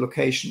specific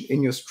location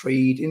in your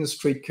street, in the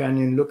street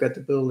canyon, look at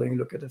the building,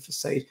 look at the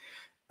facade.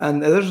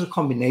 And there's a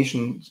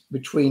combination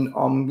between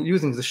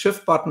using the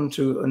shift button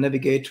to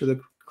navigate to the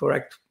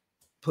correct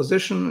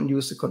position and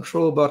use the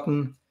control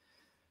button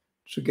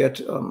to get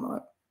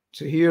to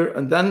here.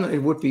 And then it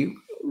would be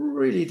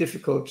really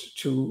difficult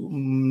to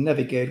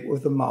navigate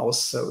with the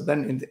mouse. So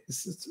then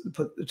it's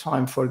put the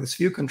time for this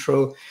view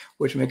control,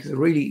 which makes it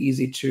really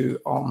easy to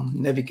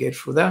navigate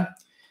through that.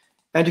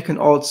 And you can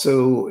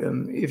also,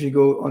 if you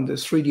go on the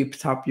 3D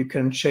tab, you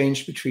can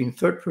change between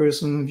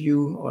third-person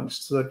view or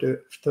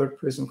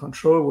third-person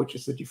control, which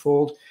is the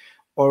default,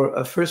 or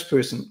a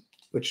first-person,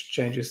 which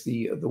changes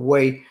the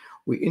way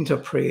we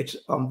interpret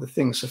the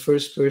things. So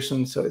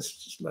first-person, so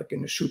it's just like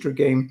in a shooter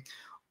game,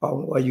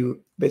 where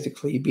you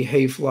basically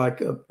behave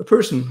like a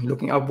person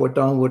looking upward,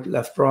 downward,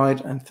 left,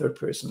 right, and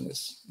third-person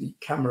is the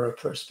camera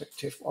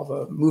perspective of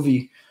a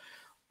movie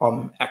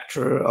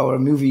actor or a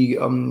movie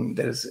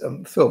that is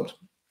filmed.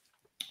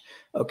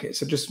 Okay,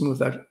 so just move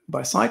that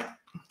by side.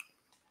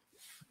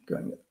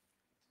 Going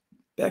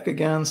back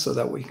again so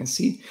that we can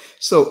see.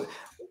 So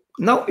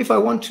now if I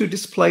want to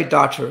display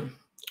data,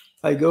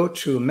 I go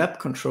to map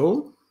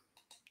control.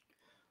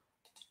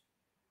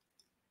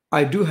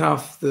 I do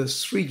have the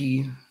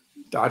 3D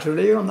data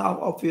layer now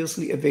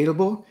obviously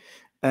available,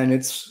 and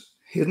it's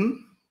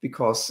hidden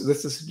because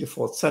this is the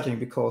default setting,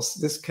 because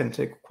this can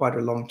take quite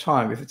a long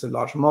time. If it's a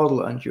large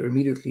model and you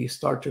immediately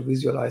start to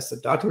visualize the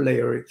data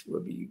layer, it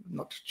will be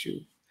not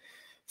too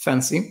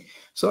fancy.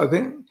 So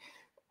again,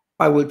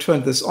 I will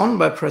turn this on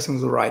by pressing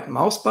the right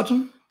mouse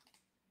button.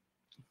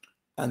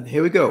 And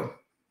here we go.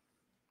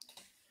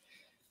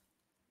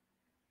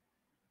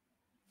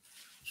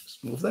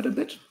 Just move that a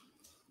bit.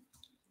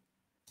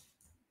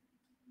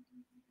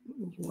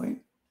 Move away.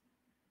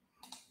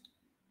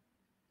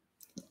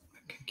 I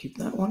can keep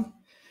that one.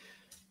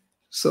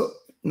 So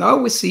now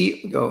we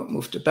see,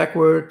 move to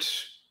backward.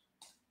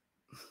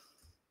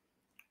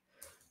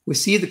 We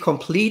see the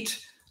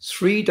complete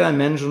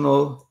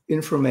three-dimensional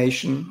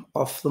information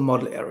of the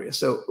model area.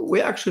 So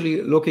we're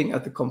actually looking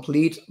at the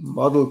complete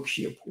model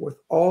cube with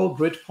all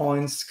grid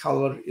points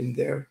colored in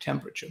their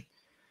temperature.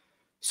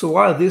 So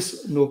while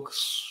this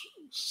looks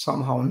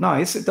somehow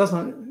nice, it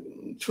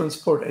doesn't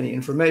transport any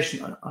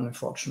information,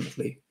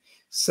 unfortunately.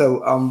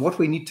 So what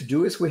we need to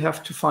do is we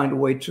have to find a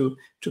way to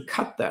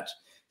cut that.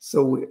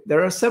 So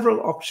there are several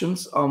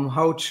options on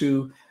how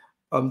to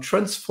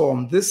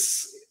transform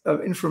this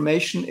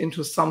information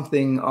into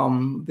something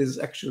that is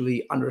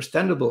actually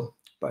understandable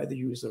by the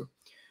user.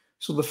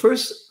 So the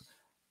first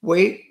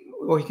way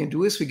what we can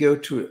do is we go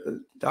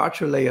to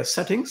data layer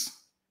settings.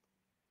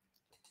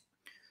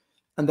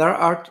 And there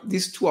are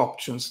these two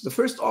options. The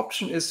first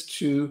option is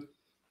to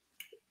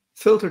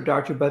filter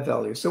data by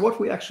value. So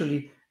what we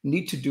actually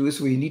need to do is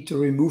we need to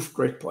remove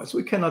grid points.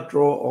 We cannot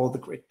draw all the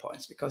grid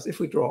points, because if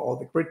we draw all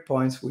the grid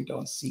points, we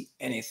don't see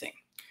anything.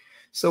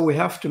 So we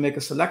have to make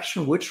a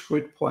selection which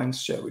grid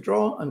points shall we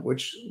draw and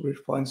which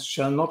grid points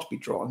shall not be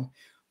drawn.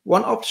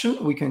 One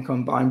option, we can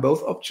combine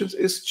both options,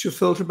 is to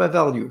filter by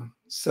value.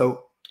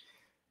 So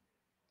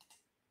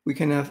we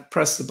can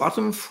press the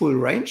button full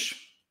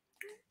range.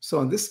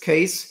 So in this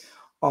case,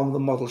 the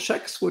model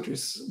checks what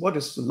is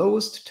the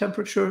lowest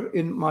temperature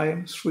in my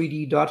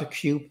 3D data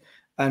cube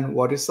and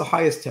what is the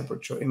highest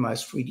temperature in my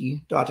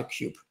 3D data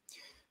cube.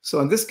 So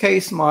in this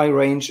case, my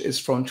range is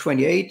from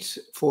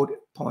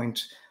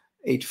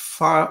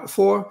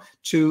 28.84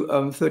 to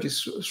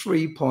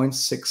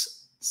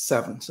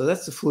 33.67. So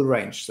that's the full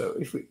range. So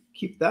if we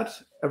keep that,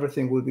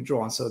 everything will be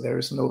drawn. So there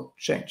is no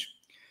change.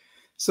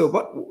 So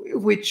but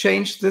if we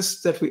change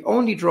this, that we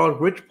only draw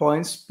grid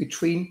points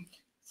between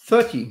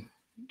 30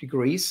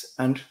 degrees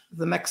and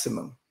the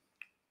maximum.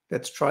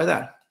 Let's try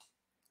that.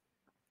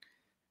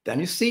 Then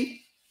you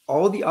see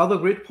all the other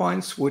grid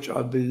points which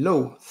are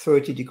below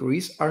 30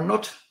 degrees are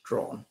not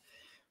drawn,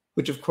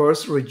 which of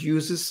course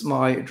reduces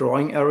my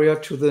drawing area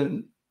to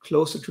the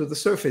closer to the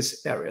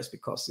surface areas,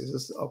 because this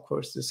is of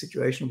course the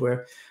situation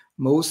where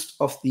most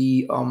of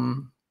the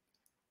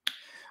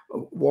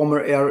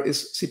warmer air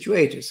is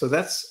situated. So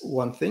that's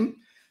one thing.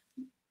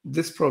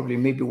 This probably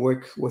maybe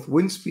work with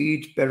wind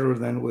speed better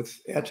than with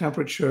air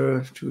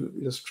temperature to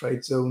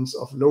illustrate zones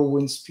of low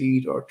wind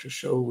speed or to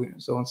show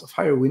zones of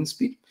higher wind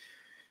speed.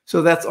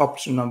 So that's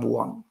option number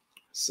one.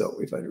 So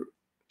if I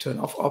turn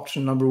off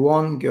option number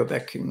one, go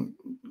back and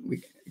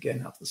we again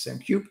have the same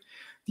cube.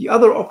 The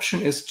other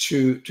option is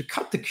to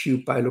cut the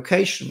cube by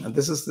location. And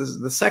this is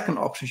the second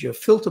option here,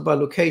 filter by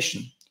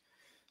location.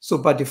 So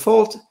by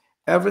default,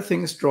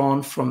 everything is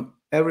drawn from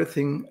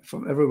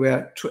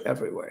everywhere to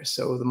everywhere.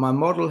 So my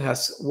model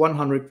has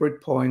 100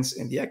 grid points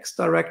in the X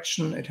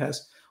direction. It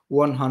has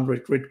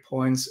 100 grid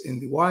points in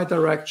the Y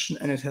direction,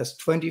 and it has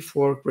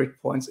 24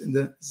 grid points in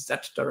the Z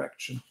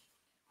direction.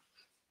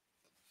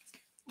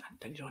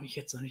 Denke ich auch nicht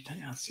jetzt, nicht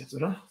dein Ernst jetzt,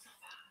 oder?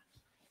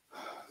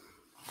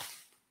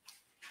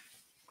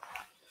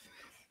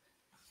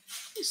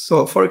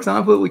 So, for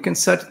example, we can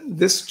set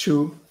this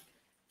to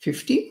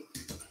 50.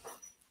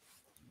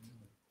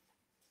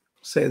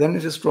 Say then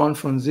it is drawn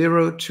from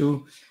 0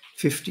 to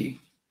 50.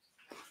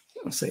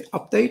 I'll say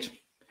update.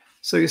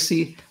 So you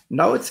see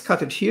now it's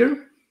cut it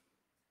here.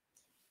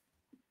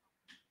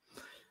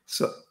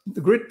 So the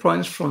grid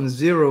points from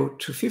 0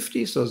 to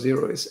 50. So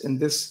 0 is in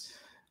this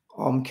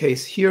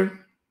case here.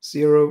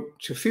 0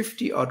 to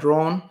 50 are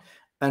drawn,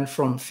 and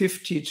from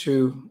 50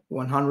 to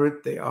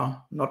 100 they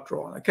are not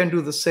drawn. I can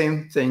do the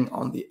same thing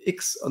on the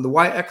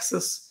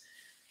y-axis,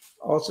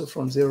 also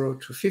from 0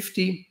 to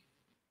 50,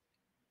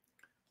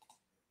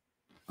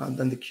 and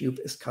then the cube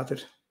is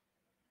cut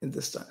in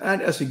this time.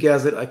 And as we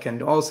guess it, I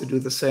can also do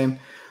the same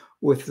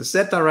with the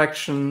Z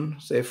direction,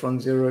 say from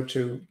 0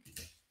 to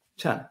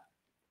 10.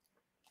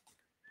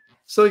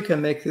 So you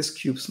can make this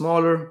cube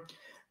smaller,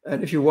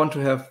 and if you want to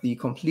have the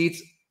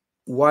complete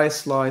Y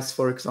slice,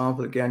 for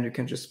example, again, you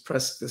can just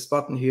press this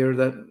button here,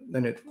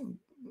 then it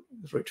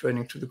is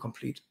returning to the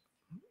complete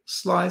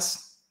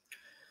slice.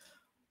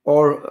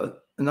 Or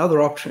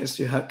another option is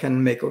you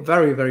can make a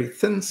very, very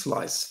thin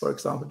slice, for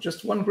example,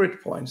 just one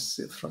grid point,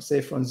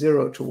 say from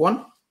 0 to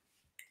 1.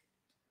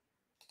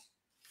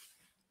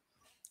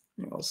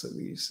 You also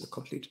use a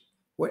complete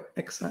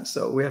X,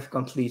 so we have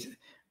complete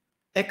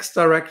X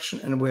direction,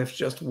 and we have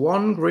just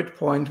one grid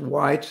point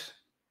wide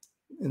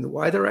in the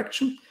Y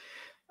direction.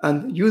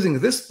 And using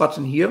this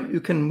button here, you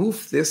can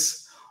move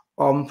this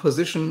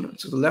position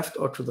to the left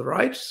or to the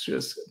right.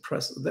 Just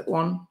press that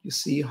one. You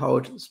see how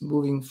it is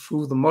moving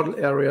through the model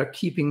area,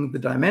 keeping the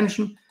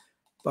dimension,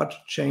 but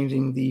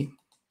changing the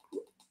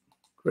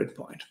grid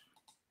point.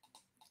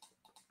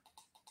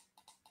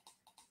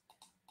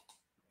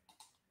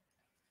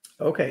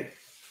 Okay.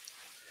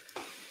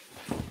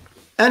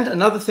 And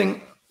another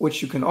thing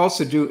which you can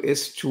also do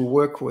is to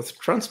work with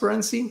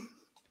transparency.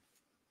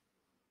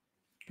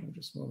 I'm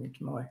just moving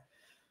to my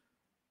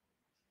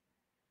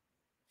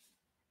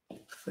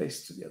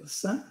face to the other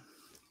side.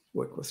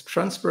 Work with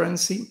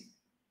transparency,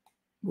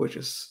 which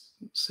is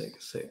say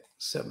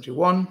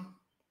 71.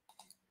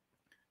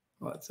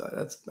 Well,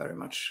 that's very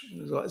much,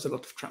 there's a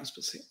lot of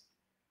transparency.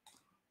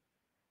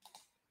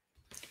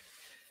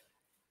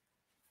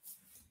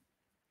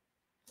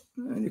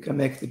 And you can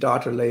make the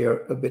data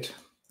layer a bit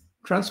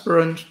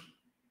transparent.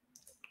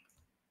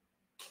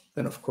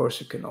 Then of course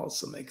you can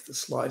also make the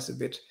slice a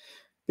bit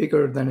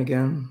bigger then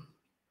again.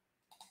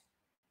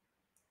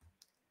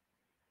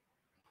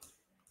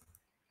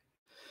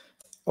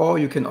 Or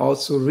you can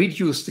also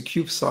reduce the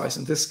cube size.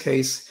 In this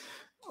case,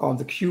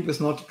 the cube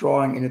is not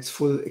drawing in its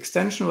full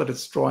extension, but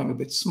it's drawing a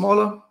bit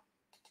smaller,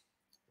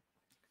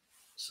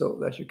 so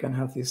that you can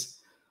have this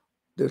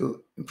little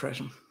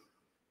impression.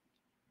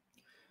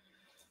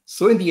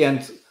 So in the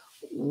end,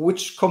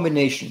 which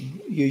combination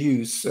you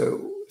use?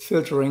 So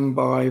filtering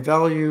by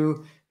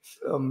value,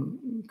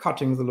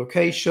 cutting the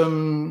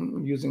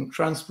location, using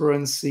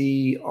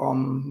transparency,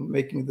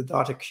 making the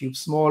data cube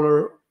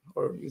smaller,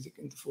 or using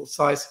it in the full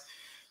size.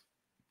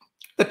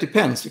 That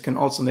depends. You can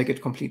also make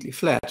it completely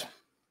flat.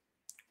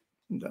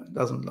 That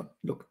doesn't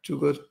look too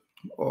good,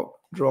 or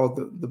draw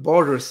the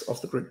borders of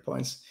the grid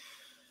points.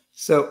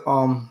 So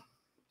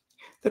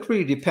That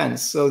really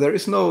depends. So there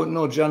is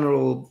no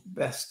general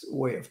best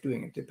way of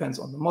doing it. Depends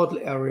on the model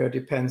area,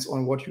 depends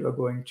on what you are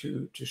going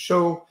to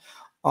show.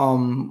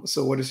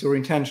 So what is your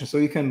intention? So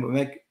you can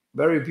make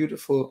very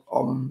beautiful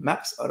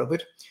maps out of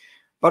it.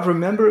 But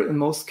remember, in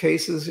most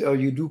cases,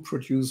 you do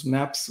produce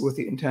maps with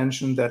the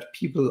intention that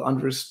people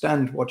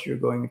understand what you're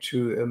going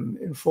to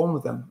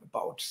inform them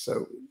about.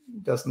 So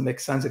it doesn't make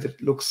sense if it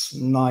looks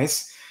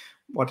nice,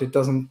 but it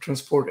doesn't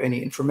transport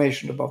any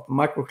information about the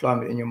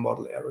microclimate in your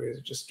model area.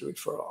 You just do it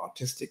for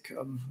artistic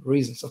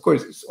reasons. Of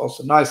course, it's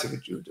also nice if you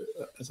do it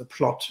as a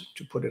plot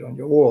to put it on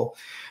your wall.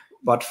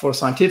 But for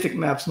scientific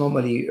maps,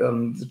 normally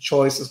the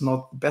choice is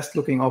not the best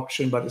looking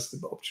option, but it's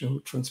the option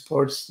who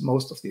transports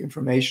most of the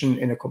information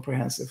in a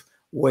comprehensive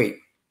way.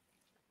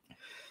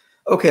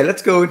 Okay,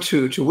 let's go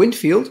to wind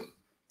field.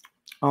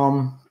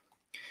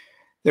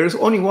 There is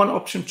only one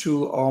option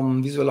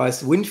to visualize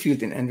the wind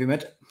field in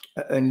ENVI-met,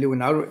 in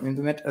Leonardo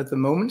ENVI-met at the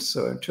moment.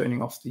 So I'm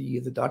turning off the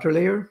data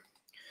layer.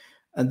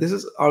 And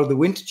this are the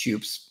wind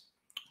tubes.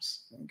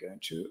 So I'm going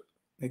to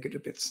make it a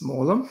bit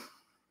smaller.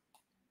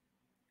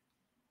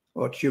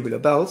 Or tubular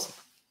bells.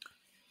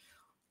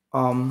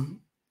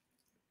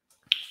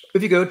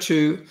 If you go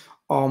to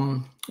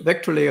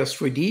vector layers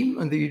 3D,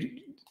 and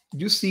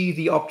you see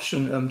the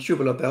option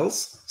tubular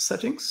bells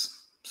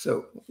settings.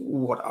 So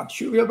what are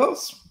tubular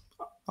bells?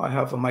 I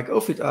have a Mike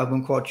Oldfield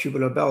album called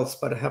Tubular Bells,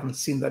 but I haven't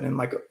seen that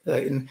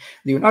in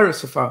Leonardo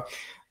so far.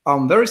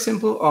 Very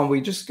simple.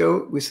 We just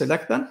go, we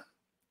select that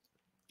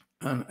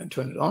and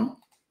turn it on.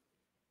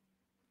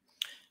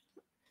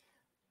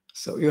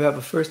 So you have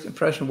a first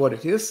impression of what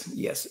it is.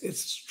 Yes,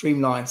 it's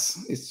streamlines.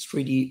 It's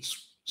 3D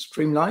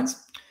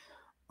streamlines.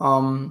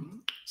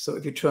 So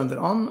if you turn that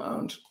on,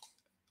 and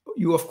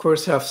you of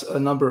course have a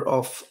number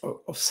of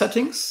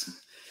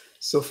settings.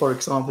 So for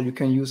example, you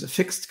can use a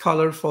fixed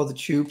color for the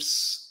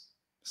tubes.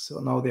 So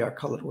now they are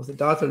colored with a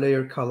data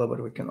layer color,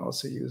 but we can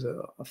also use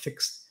a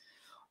fixed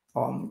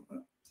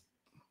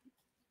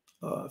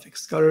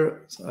fixed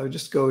color. So I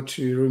just go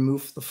to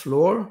remove the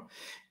floor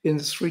in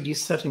the 3D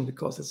setting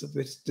because it's a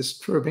bit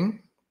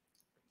disturbing.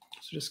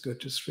 So just go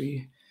to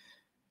 3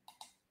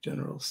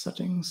 general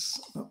settings.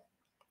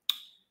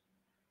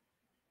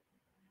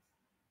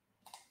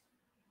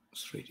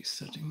 3D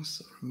settings,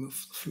 so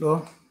remove the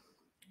floor.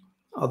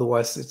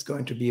 Otherwise, it's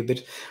going to be a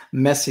bit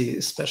messy,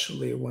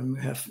 especially when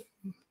we have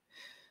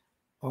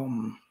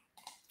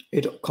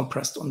it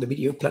compressed on the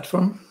video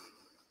platform.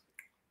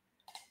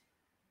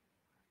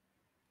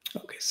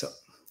 Okay, so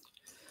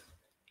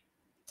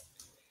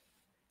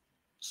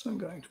I'm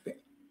going to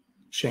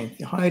change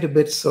the height a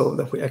bit so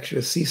that we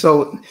actually see.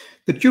 So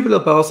the tubular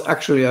bells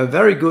actually are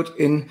very good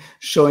in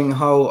showing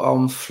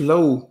how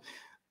flow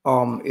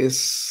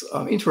is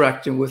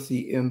interacting with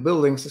the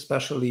buildings,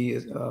 especially,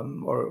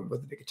 or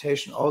with the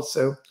vegetation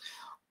also.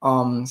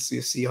 So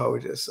you see how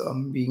it is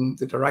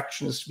the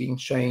direction is being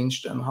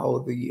changed and how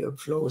the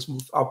flow is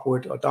moved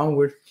upward or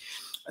downward.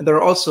 And there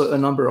are also a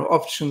number of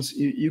options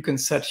you can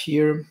set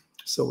here.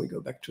 So we go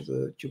back to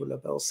the tubular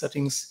bell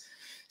settings.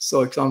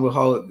 So, example,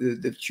 how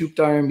the tube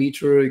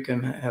diameter, you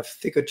can have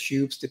thicker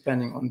tubes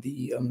depending on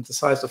the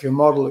size of your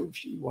model.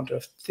 If you want to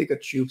have thicker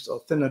tubes or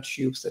thinner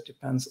tubes, that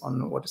depends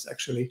on what is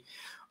actually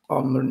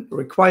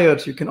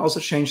required. You can also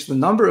change the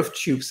number of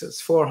tubes. It's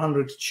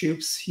 400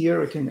 tubes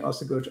here. It can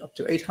also go up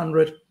to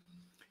 800,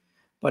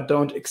 but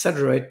don't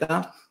exaggerate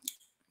that.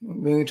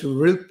 Going to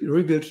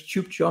rebuild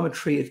tube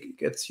geometry, it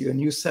gets you a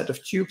new set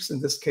of tubes. In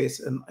this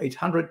case,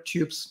 800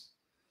 tubes.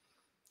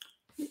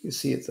 You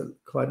see it's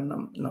quite a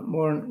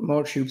number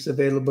more tubes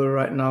available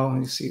right now.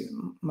 You see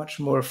much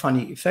more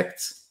funny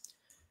effects.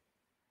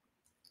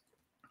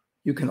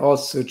 You can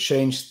also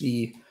change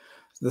the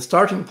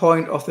starting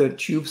point of the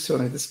tubes. So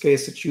in this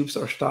case, the tubes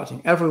are starting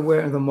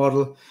everywhere in the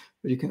model,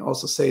 but you can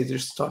also say they're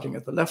starting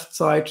at the left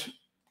side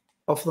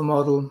of the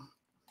model.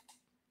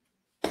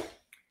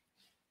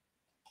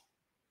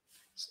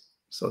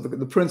 So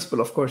the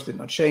principle, of course, did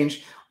not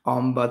change,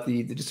 but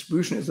the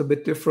distribution is a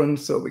bit different.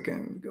 So we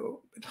can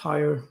go a bit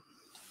higher.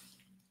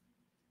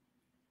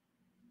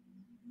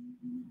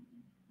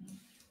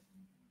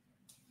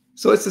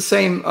 So it's the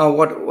same.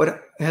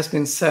 What has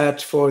been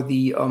said for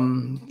the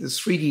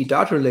 3D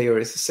data layer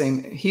is the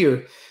same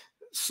here.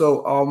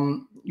 So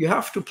you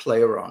have to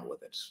play around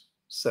with it.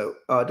 So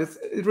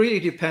it really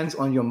depends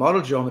on your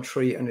model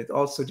geometry, and it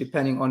also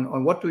depending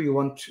on what do you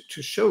want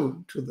to show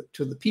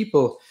to the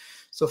people.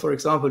 So, for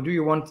example, do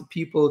you want the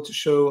people to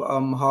show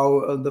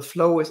how the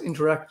flow is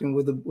interacting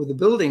with the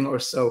building, or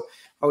so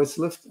how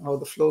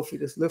the flow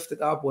field is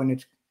lifted up when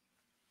it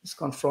is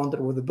confronted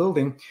with the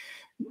building?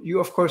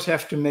 You, of course,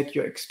 have to make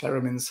your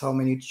experiments. How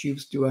many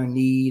tubes do I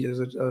need? Is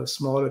it a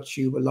smaller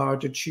tube, a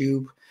larger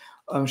tube?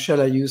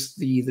 Shall I use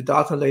the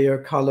data layer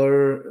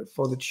color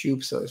for the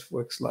tube so it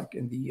works like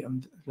in the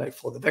like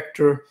for the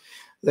vector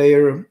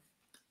layer?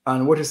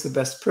 And what is the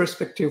best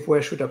perspective?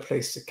 Where should I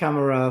place the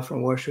camera?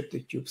 From where should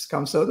the tubes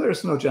come? So there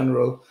is no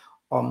general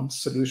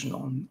solution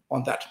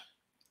on that.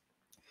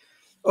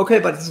 Okay,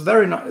 but it's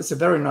a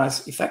very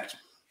nice effect,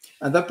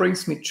 and that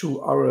brings me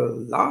to our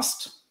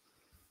last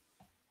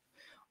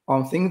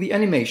thing, the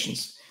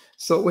animations.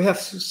 So we have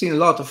seen a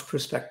lot of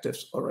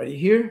perspectives already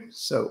here.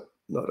 So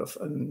a lot of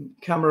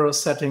camera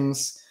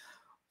settings,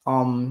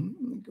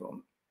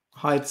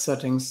 height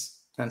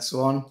settings, and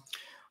so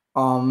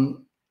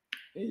on.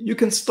 You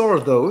can store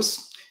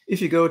those.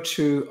 If you go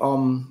to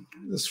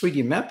the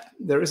 3D map,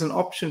 there is an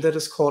option that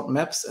is called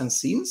Maps and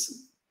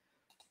Scenes.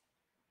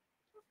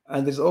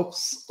 And this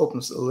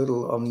opens a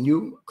little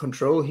new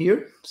control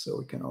here. So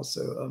we can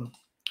also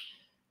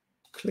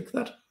click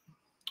that.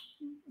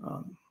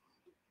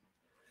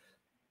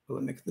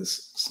 We'll make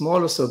this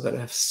smaller so that I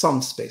have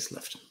some space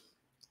left.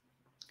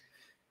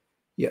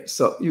 Yeah,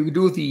 so you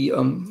do the,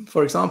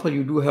 for example,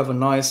 you do have a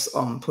nice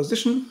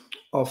position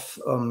of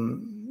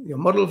your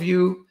model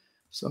view.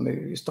 So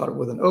maybe you start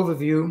with an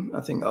overview.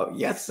 I think, oh,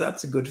 yes,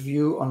 that's a good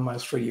view on my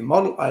 3D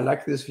model. I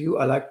like this view.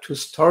 I like to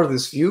store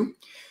this view.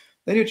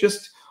 Then you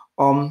just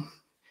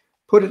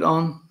put it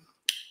on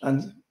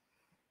and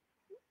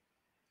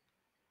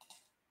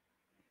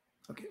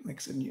okay,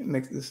 makes it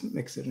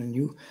a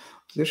new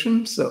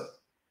position. So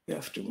you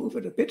have to move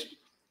it a bit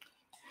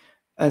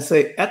and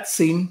say add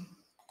scene,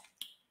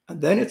 and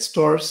then it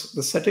stores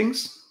the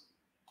settings,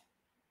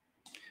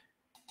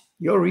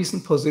 your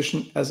recent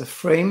position as a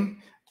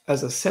frame,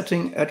 as a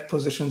setting at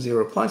position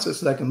 0 point. So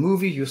it's like a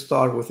movie. You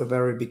start with the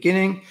very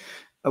beginning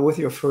with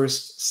your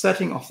first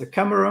setting of the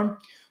camera,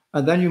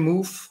 and then you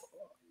move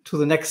to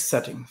the next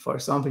setting. For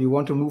example, you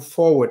want to move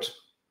forward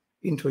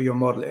into your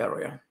model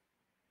area.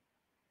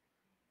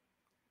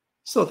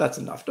 So that's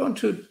enough. Don't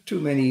do too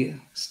many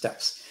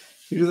steps.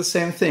 You do the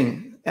same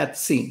thing, add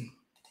scene.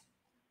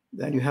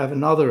 Then you have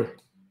another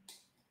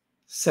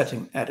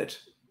setting added.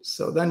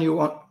 So then you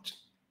want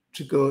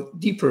to go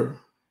deeper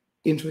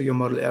into your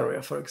model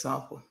area, for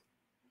example.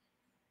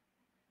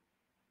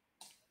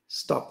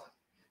 Stop.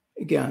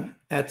 Again,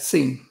 add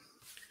scene.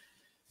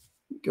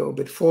 Go a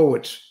bit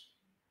forward.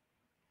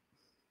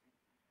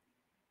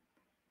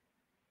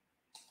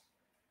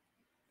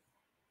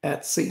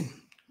 Add scene.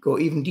 Go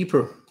even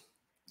deeper.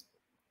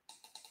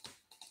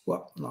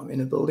 Well, now I'm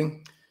in a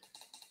building.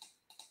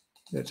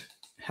 That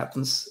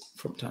happens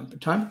from time to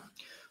time.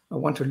 I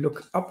want to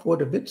look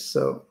upward a bit,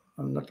 so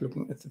I'm not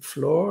looking at the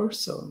floor,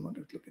 so I want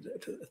to look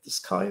at the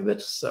sky a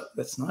bit, so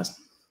that's nice.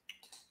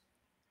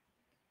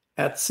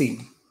 Add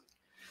scene.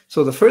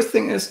 So the first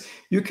thing is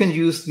you can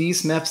use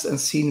these maps and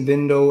scene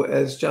window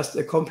as just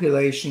a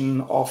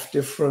compilation of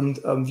different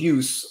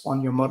views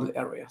on your model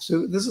area.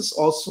 So this is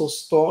also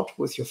stored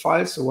with your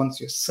file. So once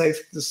you save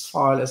this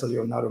file as a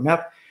Leonardo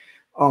map,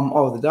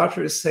 all the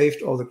data is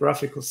saved, all the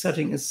graphical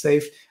setting is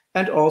saved,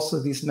 and also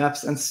these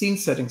maps and scene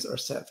settings are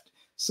saved.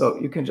 So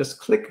you can just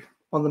click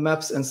on the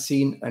maps and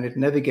scene and it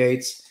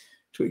navigates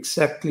to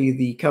exactly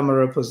the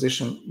camera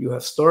position you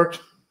have stored.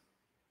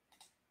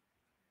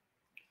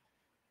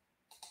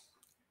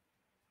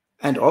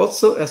 And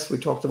also, as we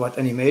talked about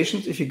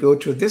animations, if you go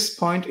to this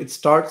point, it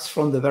starts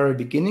from the very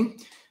beginning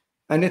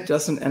and it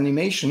does an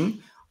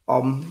animation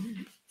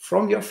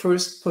from your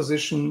first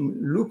position,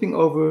 looping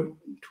over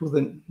to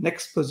the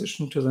next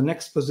position,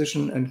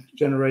 and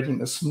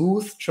generating a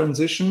smooth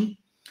transition.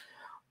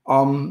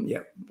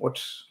 Yeah,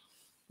 what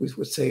we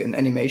would say an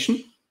animation.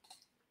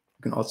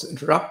 You can also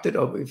interrupt it,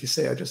 or if you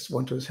say, I just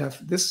want to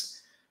have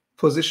this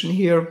position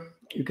here,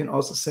 you can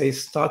also say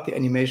start the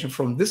animation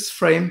from this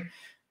frame,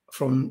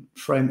 from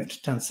frame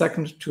at 10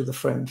 seconds to the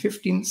frame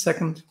 15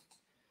 seconds.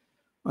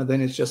 And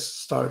then it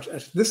just starts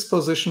at this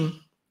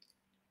position.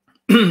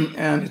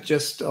 And it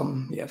just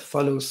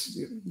follows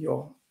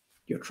your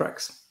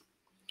tracks.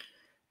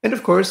 And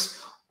of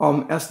course,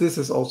 as this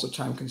is also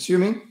time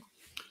consuming,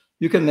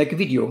 you can make a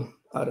video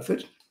out of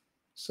it.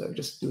 So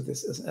just do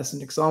this as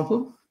an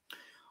example.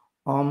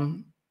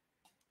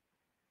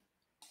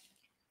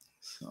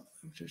 So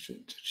to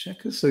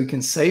check this, so you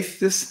can save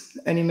this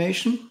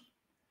animation.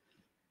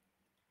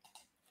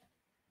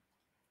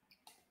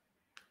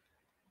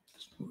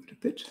 Just move it a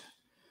bit.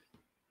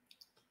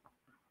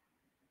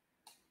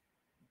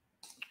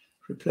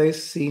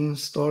 Replace scene,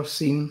 store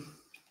scene,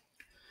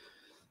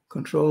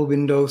 control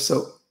window.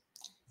 So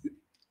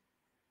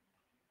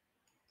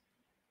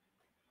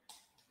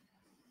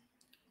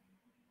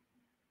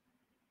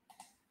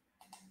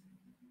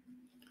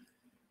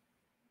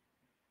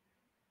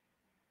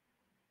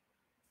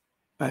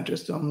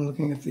I'm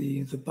looking at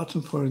the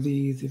button for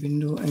the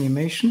window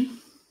animation.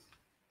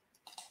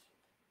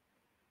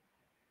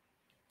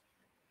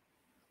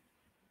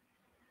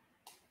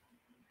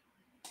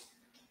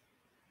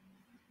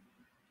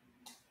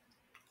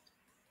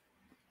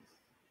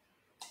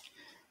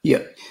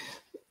 Yeah,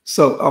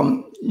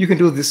 so you can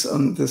do this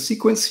the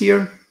sequence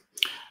here,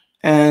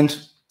 and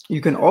you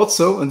can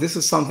also, and this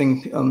is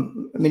something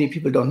many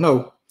people don't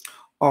know,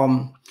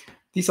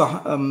 these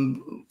are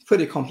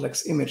pretty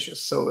complex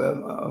images. So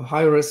a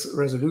high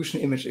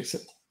resolution image,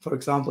 for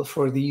example,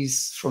 from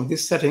these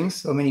settings,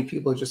 so many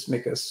people just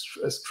make a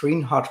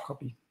screen hard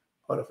copy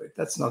out of it.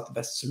 That's not the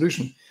best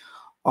solution.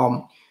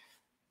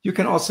 You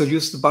can also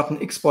use the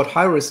button export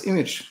high-res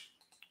image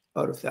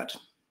out of that.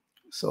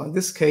 So in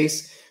this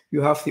case, you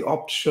have the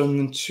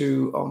option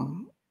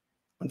to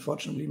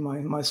Unfortunately,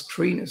 my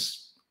screen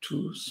is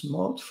too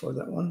small for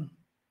that one.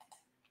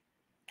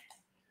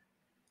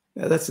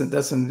 Yeah, that's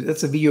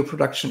a video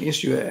production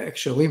issue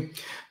actually,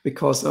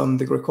 because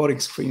the recording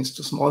screen is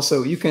too small.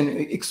 So you can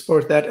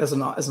export that as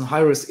a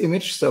high-res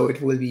image. So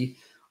it will be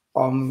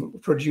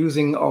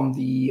producing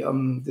the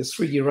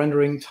 3D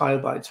rendering tile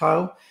by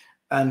tile,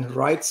 and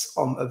writes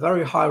a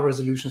very high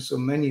resolution, so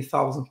many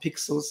thousand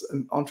pixels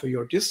onto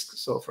your disk.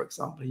 So for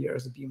example, here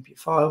is a BMP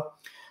file,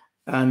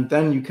 and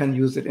then you can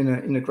use it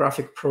in a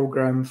graphic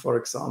program, for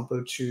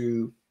example,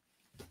 to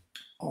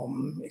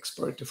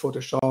export to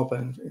Photoshop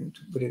and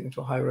to put it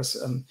into high-res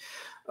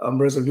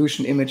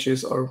resolution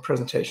images or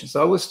presentations.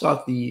 So I will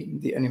start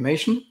the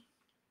animation.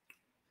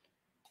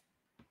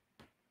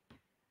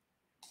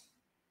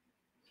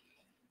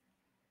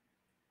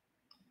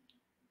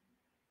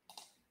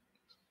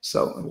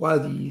 So while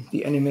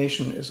the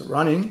animation is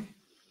running,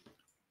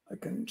 I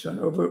can turn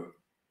over.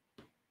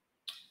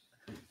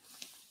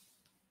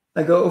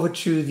 I go over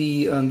to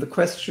the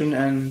question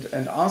and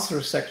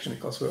answer section,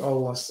 because we're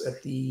almost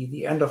at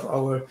the end of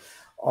our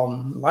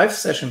live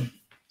session.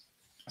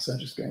 So I'm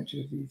just going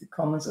to the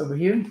comments over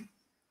here.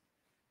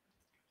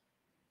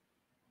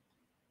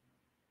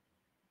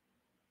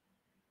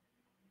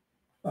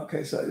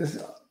 Okay, so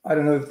I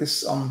don't know if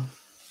this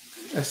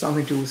has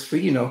something to do with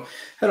 3D. No.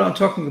 Hello, I'm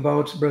talking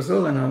about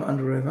Brazil, and I'm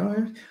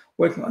under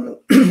working on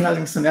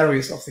analyzing some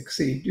areas of the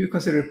city. Do you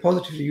consider it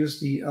positive to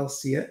use the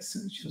LCS,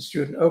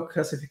 Stewart and Oak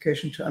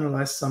classification, to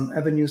analyze some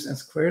avenues and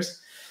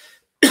squares?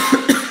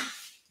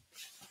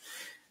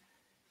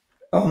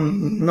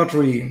 Not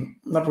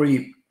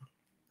really,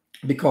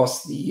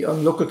 because the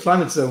local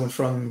climate zone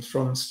from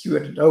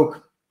Stewart and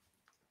Oak,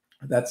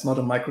 that's not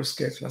a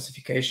microscale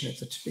classification.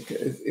 It's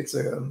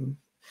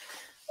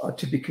a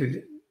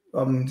typical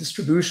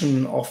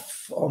distribution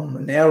of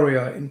an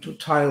area into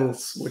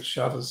tiles, which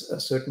have a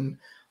certain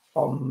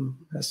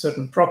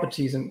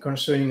properties and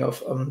concerning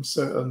of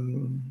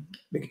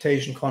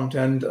vegetation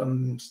content,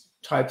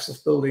 types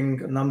of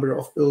building, a number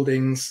of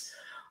buildings,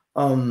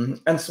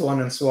 and so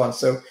on and so on.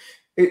 So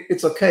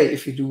it's okay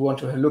if you do want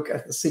to look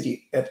at the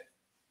city at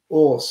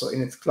also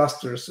in its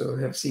clusters, so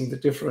have seen the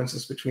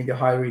differences between the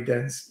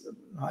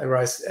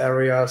high-rise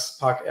areas,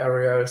 park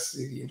areas,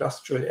 the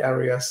industrial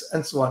areas,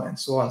 and so on and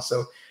so on.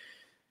 So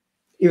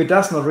it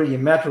does not really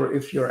matter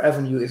if your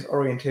avenue is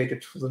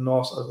orientated to the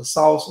north or the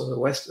south or the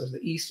west or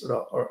the east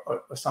or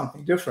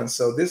something different.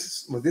 So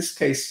with this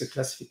case, the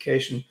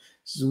classification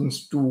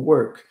zones do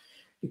work,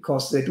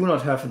 because they do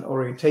not have an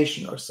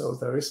orientation, or so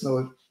there is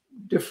no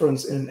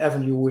difference in an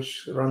avenue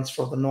which runs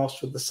from the north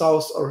to the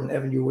south, or an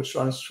avenue which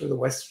runs from the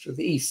west to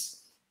the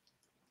east,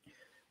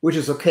 which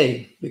is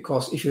okay,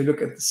 because if you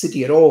look at the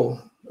city at all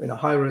in a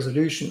high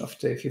resolution of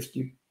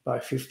 50 by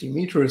 50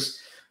 meters,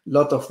 a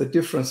lot of the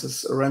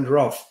differences render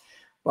off.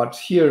 But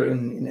here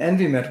in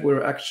ENVI-met,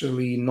 we're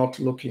actually not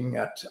looking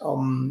at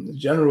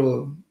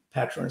general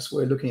patterns.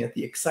 We're looking at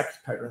the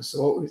exact patterns.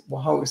 So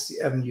how is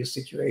the avenue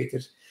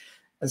situated?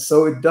 And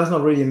so it does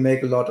not really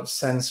make a lot of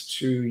sense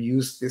to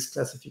use this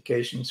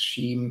classification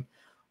scheme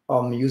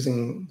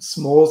using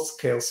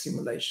small-scale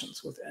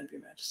simulations with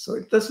ENVI-met. So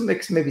it doesn't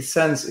make maybe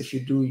sense if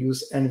you do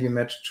use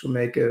ENVI-met to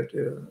make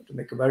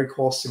a very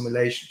coarse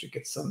simulation to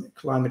get some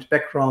climate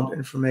background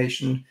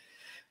information.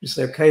 You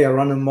say, okay, I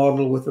run a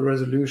model with a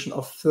resolution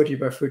of 30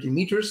 by 30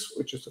 meters,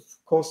 which is of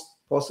course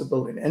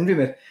possible in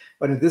ENVI-met.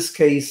 But in this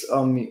case,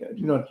 you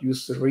do not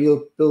use the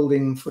real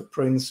building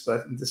footprints,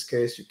 but in this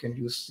case, you can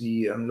use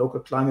the local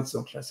climate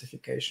zone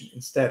classification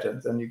instead,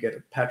 and then you get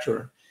a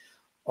pattern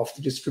of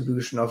the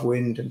distribution of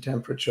wind and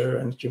temperature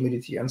and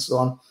humidity and so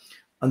on.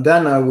 And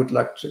then I would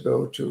like to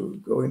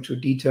go into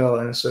detail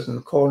in a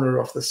certain corner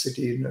of the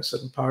city, in a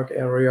certain park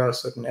area, a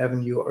certain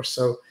avenue or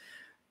so.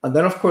 And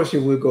then, of course,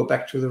 you will go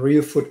back to the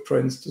real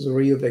footprints, to the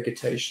real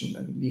vegetation,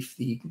 and leave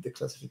the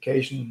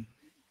classification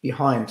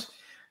behind.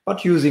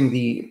 But using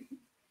the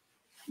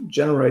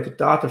generated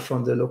data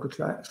from the local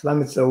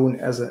climate zone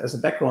as a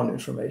background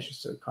information,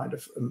 so kind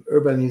of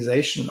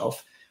urbanization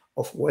of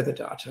weather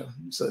data.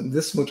 So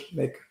this would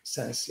make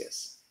sense,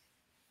 yes.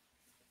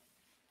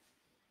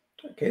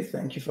 Okay,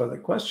 thank you for the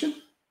question.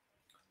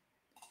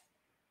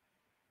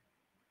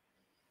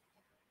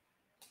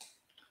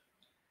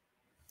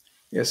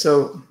 Yeah,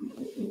 so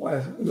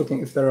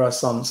looking if there are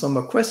some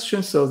more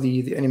questions. So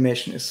the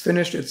animation is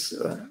finished. It's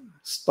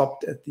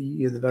stopped at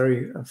the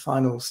very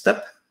final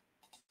step.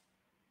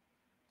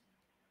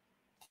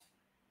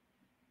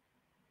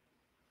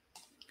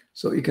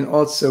 So you can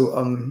also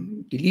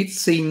delete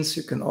scenes.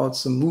 You can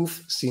also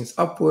move scenes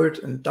upward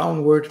and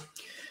downward.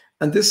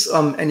 And this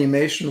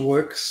animation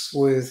works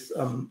with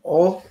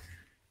all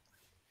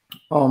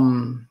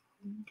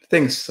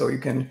things. So you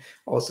can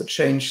also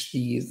change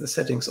the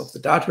settings of the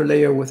data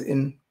layer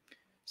within.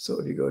 So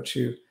if you go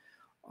to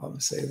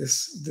say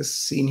this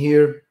scene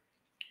here,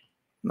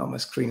 now my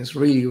screen is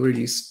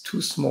really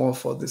too small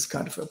for this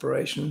kind of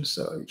operation.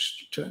 So I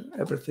just turn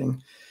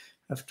everything.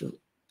 Have to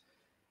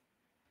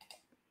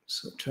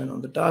turn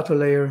on the data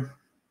layer.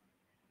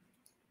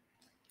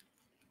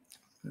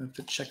 I have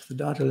to check the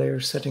data layer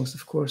settings,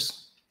 of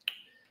course.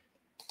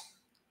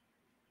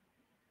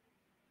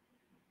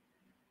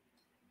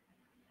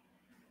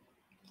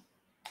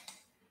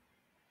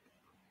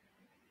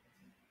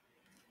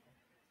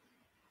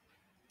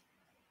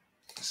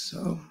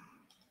 So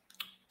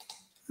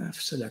I've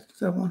selected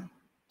that one.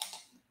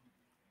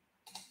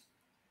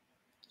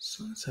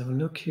 So let's have a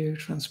look here,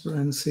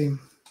 transparency,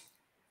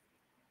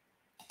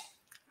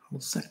 whole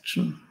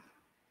section.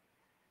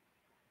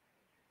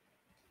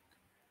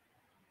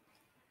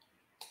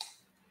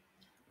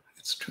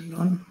 Let's turn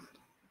on.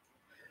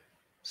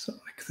 So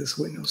make this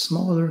window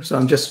smaller. So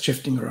I'm just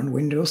shifting around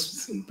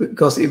windows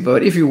because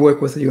if you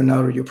work with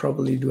Leonardo, you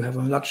probably do have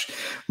a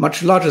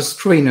much larger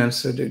screen, and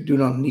so you do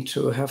not need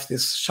to have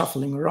this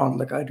shuffling around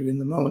like I do in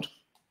the mode.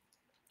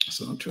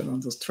 So I'll turn on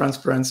this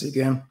transparency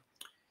again.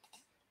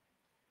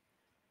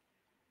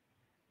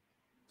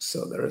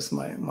 So there is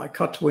my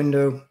cut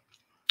window.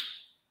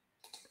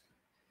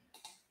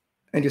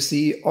 And you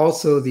see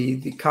also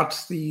the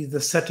cut, the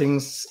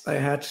settings I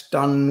had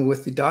done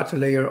with the data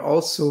layer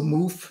also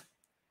move.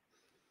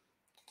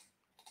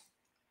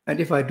 And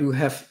if I do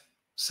have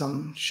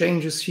some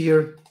changes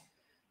here,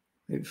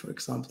 maybe for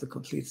example, the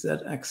complete Z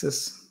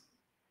axis.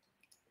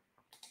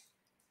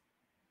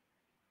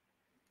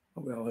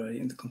 We're already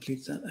in the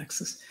complete Z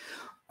axis.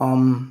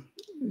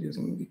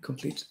 Using the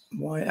complete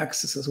Y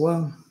axis as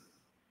well.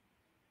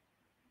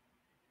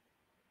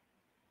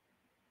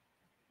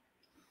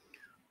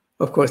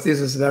 Of course,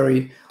 this is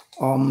very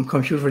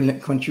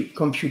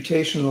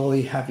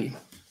computationally heavy.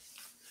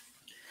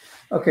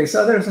 Okay,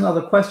 so there's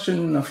another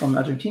question from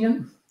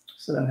Argentina.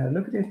 So then have a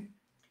look at it.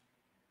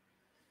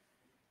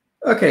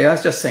 Okay, I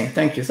was just saying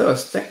thank you. So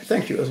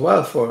thank you as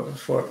well for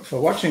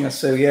watching us.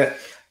 So yeah,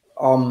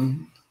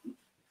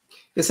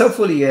 yes,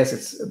 hopefully yes,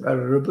 it's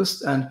very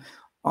robust, and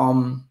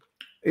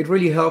it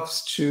really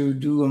helps to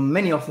do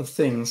many of the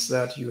things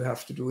that you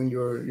have to do in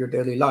your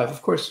daily life.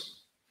 Of course,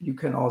 you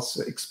can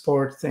also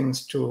export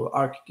things to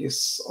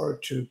ArcGIS or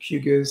to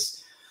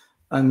QGIS.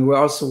 And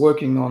we're also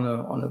working on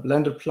a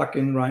Blender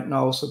plugin right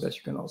now so that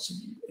you can also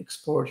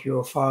export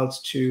your files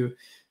to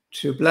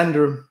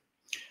Blender,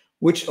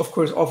 which of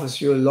course offers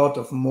you a lot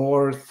of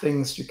more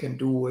things you can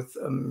do with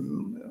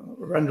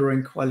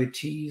rendering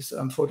qualities,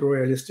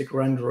 photorealistic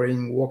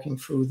rendering, walking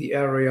through the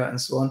area and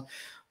so on.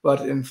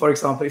 But for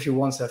example, if you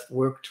once have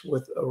worked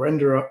with a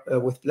renderer,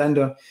 with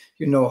Blender,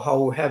 you know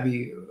how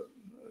heavy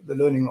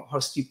how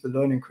steep the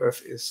learning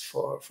curve is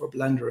for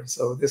Blender.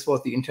 So this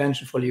was the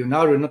intention for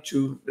Leonardo, not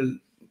to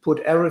put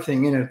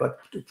everything in it, but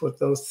to put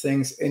those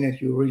things in it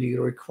you really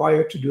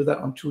require to do that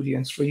on 2D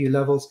and 3D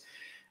levels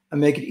and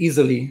make it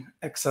easily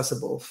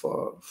accessible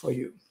for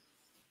you.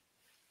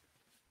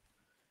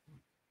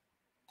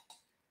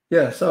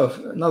 Yeah, so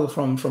another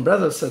from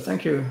brothers. So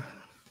thank you,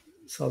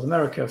 South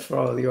America, for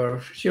all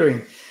your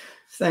sharing.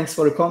 Thanks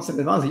for the constant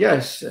advance.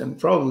 Yes, and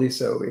probably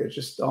so. We're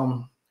just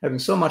having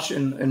so much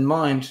in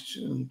mind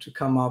to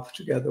come up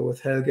together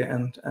with Helge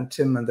and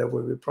Tim, and there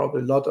will be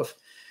probably a lot of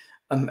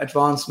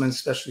advancements,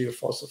 especially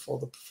also for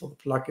the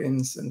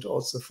plugins and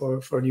also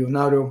for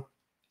Leonardo.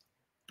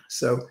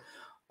 So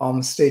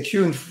stay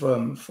tuned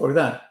for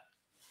that.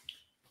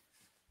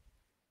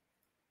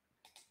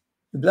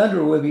 The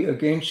Blender will be a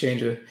game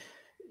changer.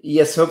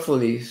 Yes,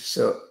 hopefully.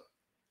 So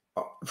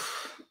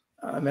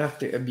I have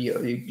to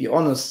be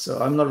honest. So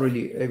I'm not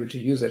really able to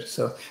use it.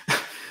 So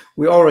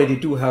we already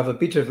do have a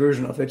beta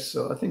version of it.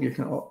 So I think you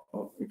can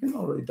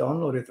already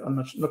download it. I'm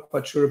not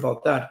quite sure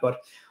about that, but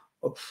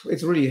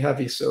it's really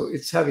heavy. So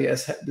it's heavy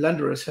as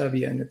Blender is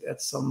heavy, and it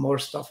adds some more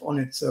stuff on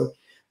it. So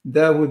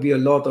there will be a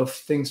lot of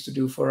things to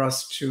do for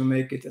us to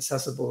make it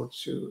accessible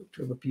to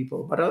the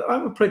people. But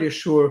I'm pretty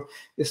sure,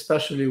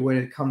 especially when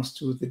it comes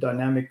to the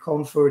dynamic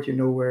comfort,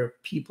 where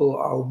people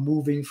are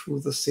moving through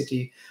the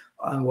city,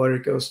 and where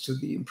it goes to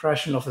the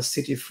impression of a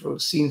city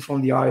seen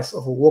from the eyes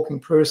of a walking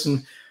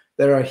person.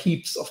 There are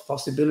heaps of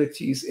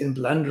possibilities in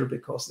Blender,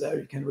 because there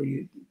you can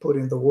really put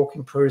in the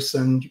walking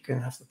person. You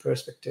can have the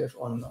perspective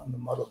on the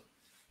model.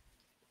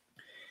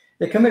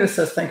 Yeah, Camilla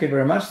says, thank you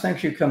very much.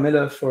 Thank you,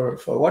 Camilla, for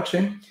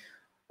watching.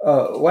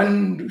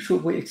 When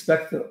should we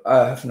expect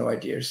I have no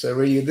idea. So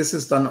really, this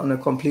is done on a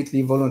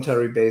completely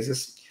voluntary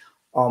basis.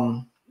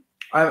 I'm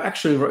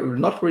actually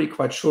not really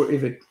quite sure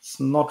if it's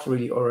not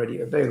really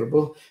already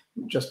available,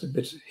 just a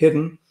bit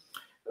hidden.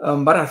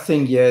 But I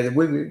think, yeah,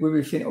 we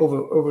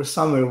will over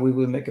summer, we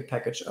will make a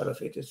package out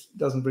of it. It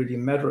doesn't really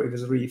matter if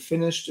it's really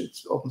finished.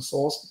 It's open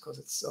source because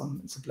it's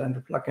a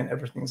Blender plugin.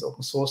 Everything is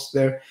open source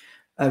there.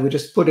 And we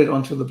just put it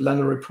onto the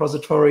Blender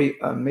repository.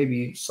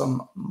 Maybe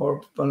some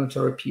more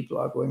voluntary people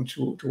are going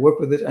to work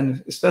with it.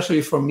 And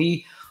especially for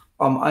me,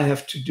 I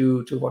have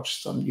to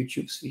watch some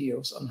YouTube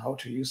videos on how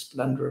to use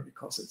Blender,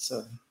 because it's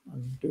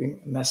I'm doing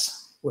a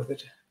mess with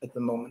it at the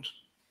moment.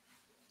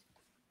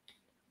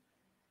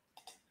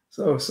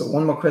 So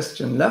one more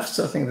question left.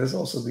 So I think there's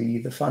also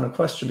the final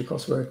question,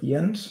 because we're at the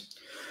end.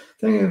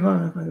 Thank you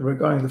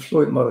regarding the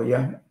fluid model.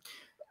 Yeah,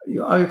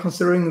 are you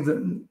considering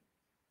the?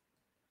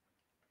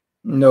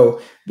 No,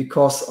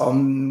 because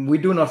we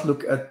do not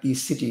look at the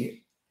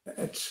city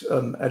at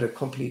a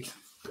complete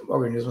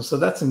organism. So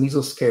that's a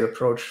mesoscale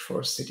approach for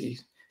a city.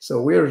 So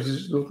we're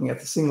just looking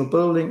at a single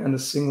building, and a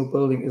single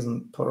building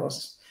isn't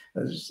porous.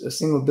 A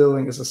single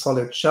building is a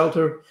solid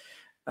shelter,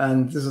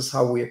 And this is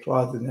how we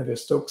apply the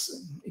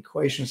Navier-Stokes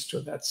equations to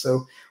that.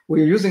 So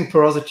we're using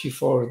porosity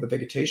for the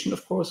vegetation,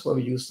 of course, where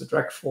we use the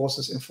drag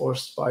forces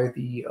enforced by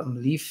the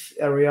leaf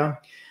area,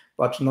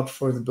 but not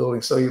for the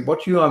building. So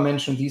what you are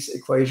mentioned, these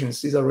equations,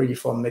 these are really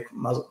for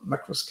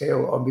macro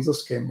scale or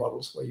mesoscale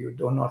models where you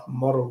do not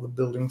model the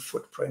building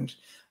footprint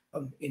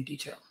in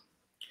detail.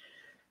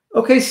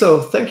 Okay,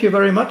 so thank you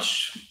very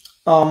much.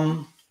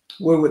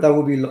 There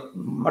will be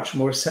much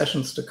more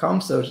sessions to come,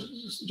 so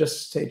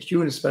just stay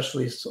tuned,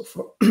 especially so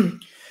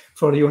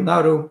for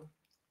Leonardo.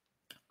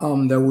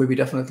 There will be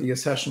definitely a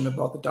session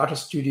about the data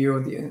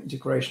studio, the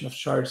integration of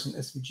charts and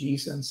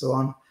SVGs and so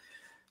on.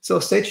 So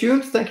stay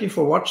tuned. Thank you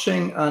for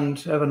watching and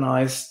have a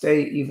nice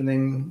day,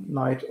 evening,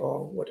 night,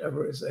 or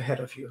whatever is ahead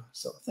of you.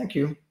 So thank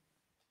you.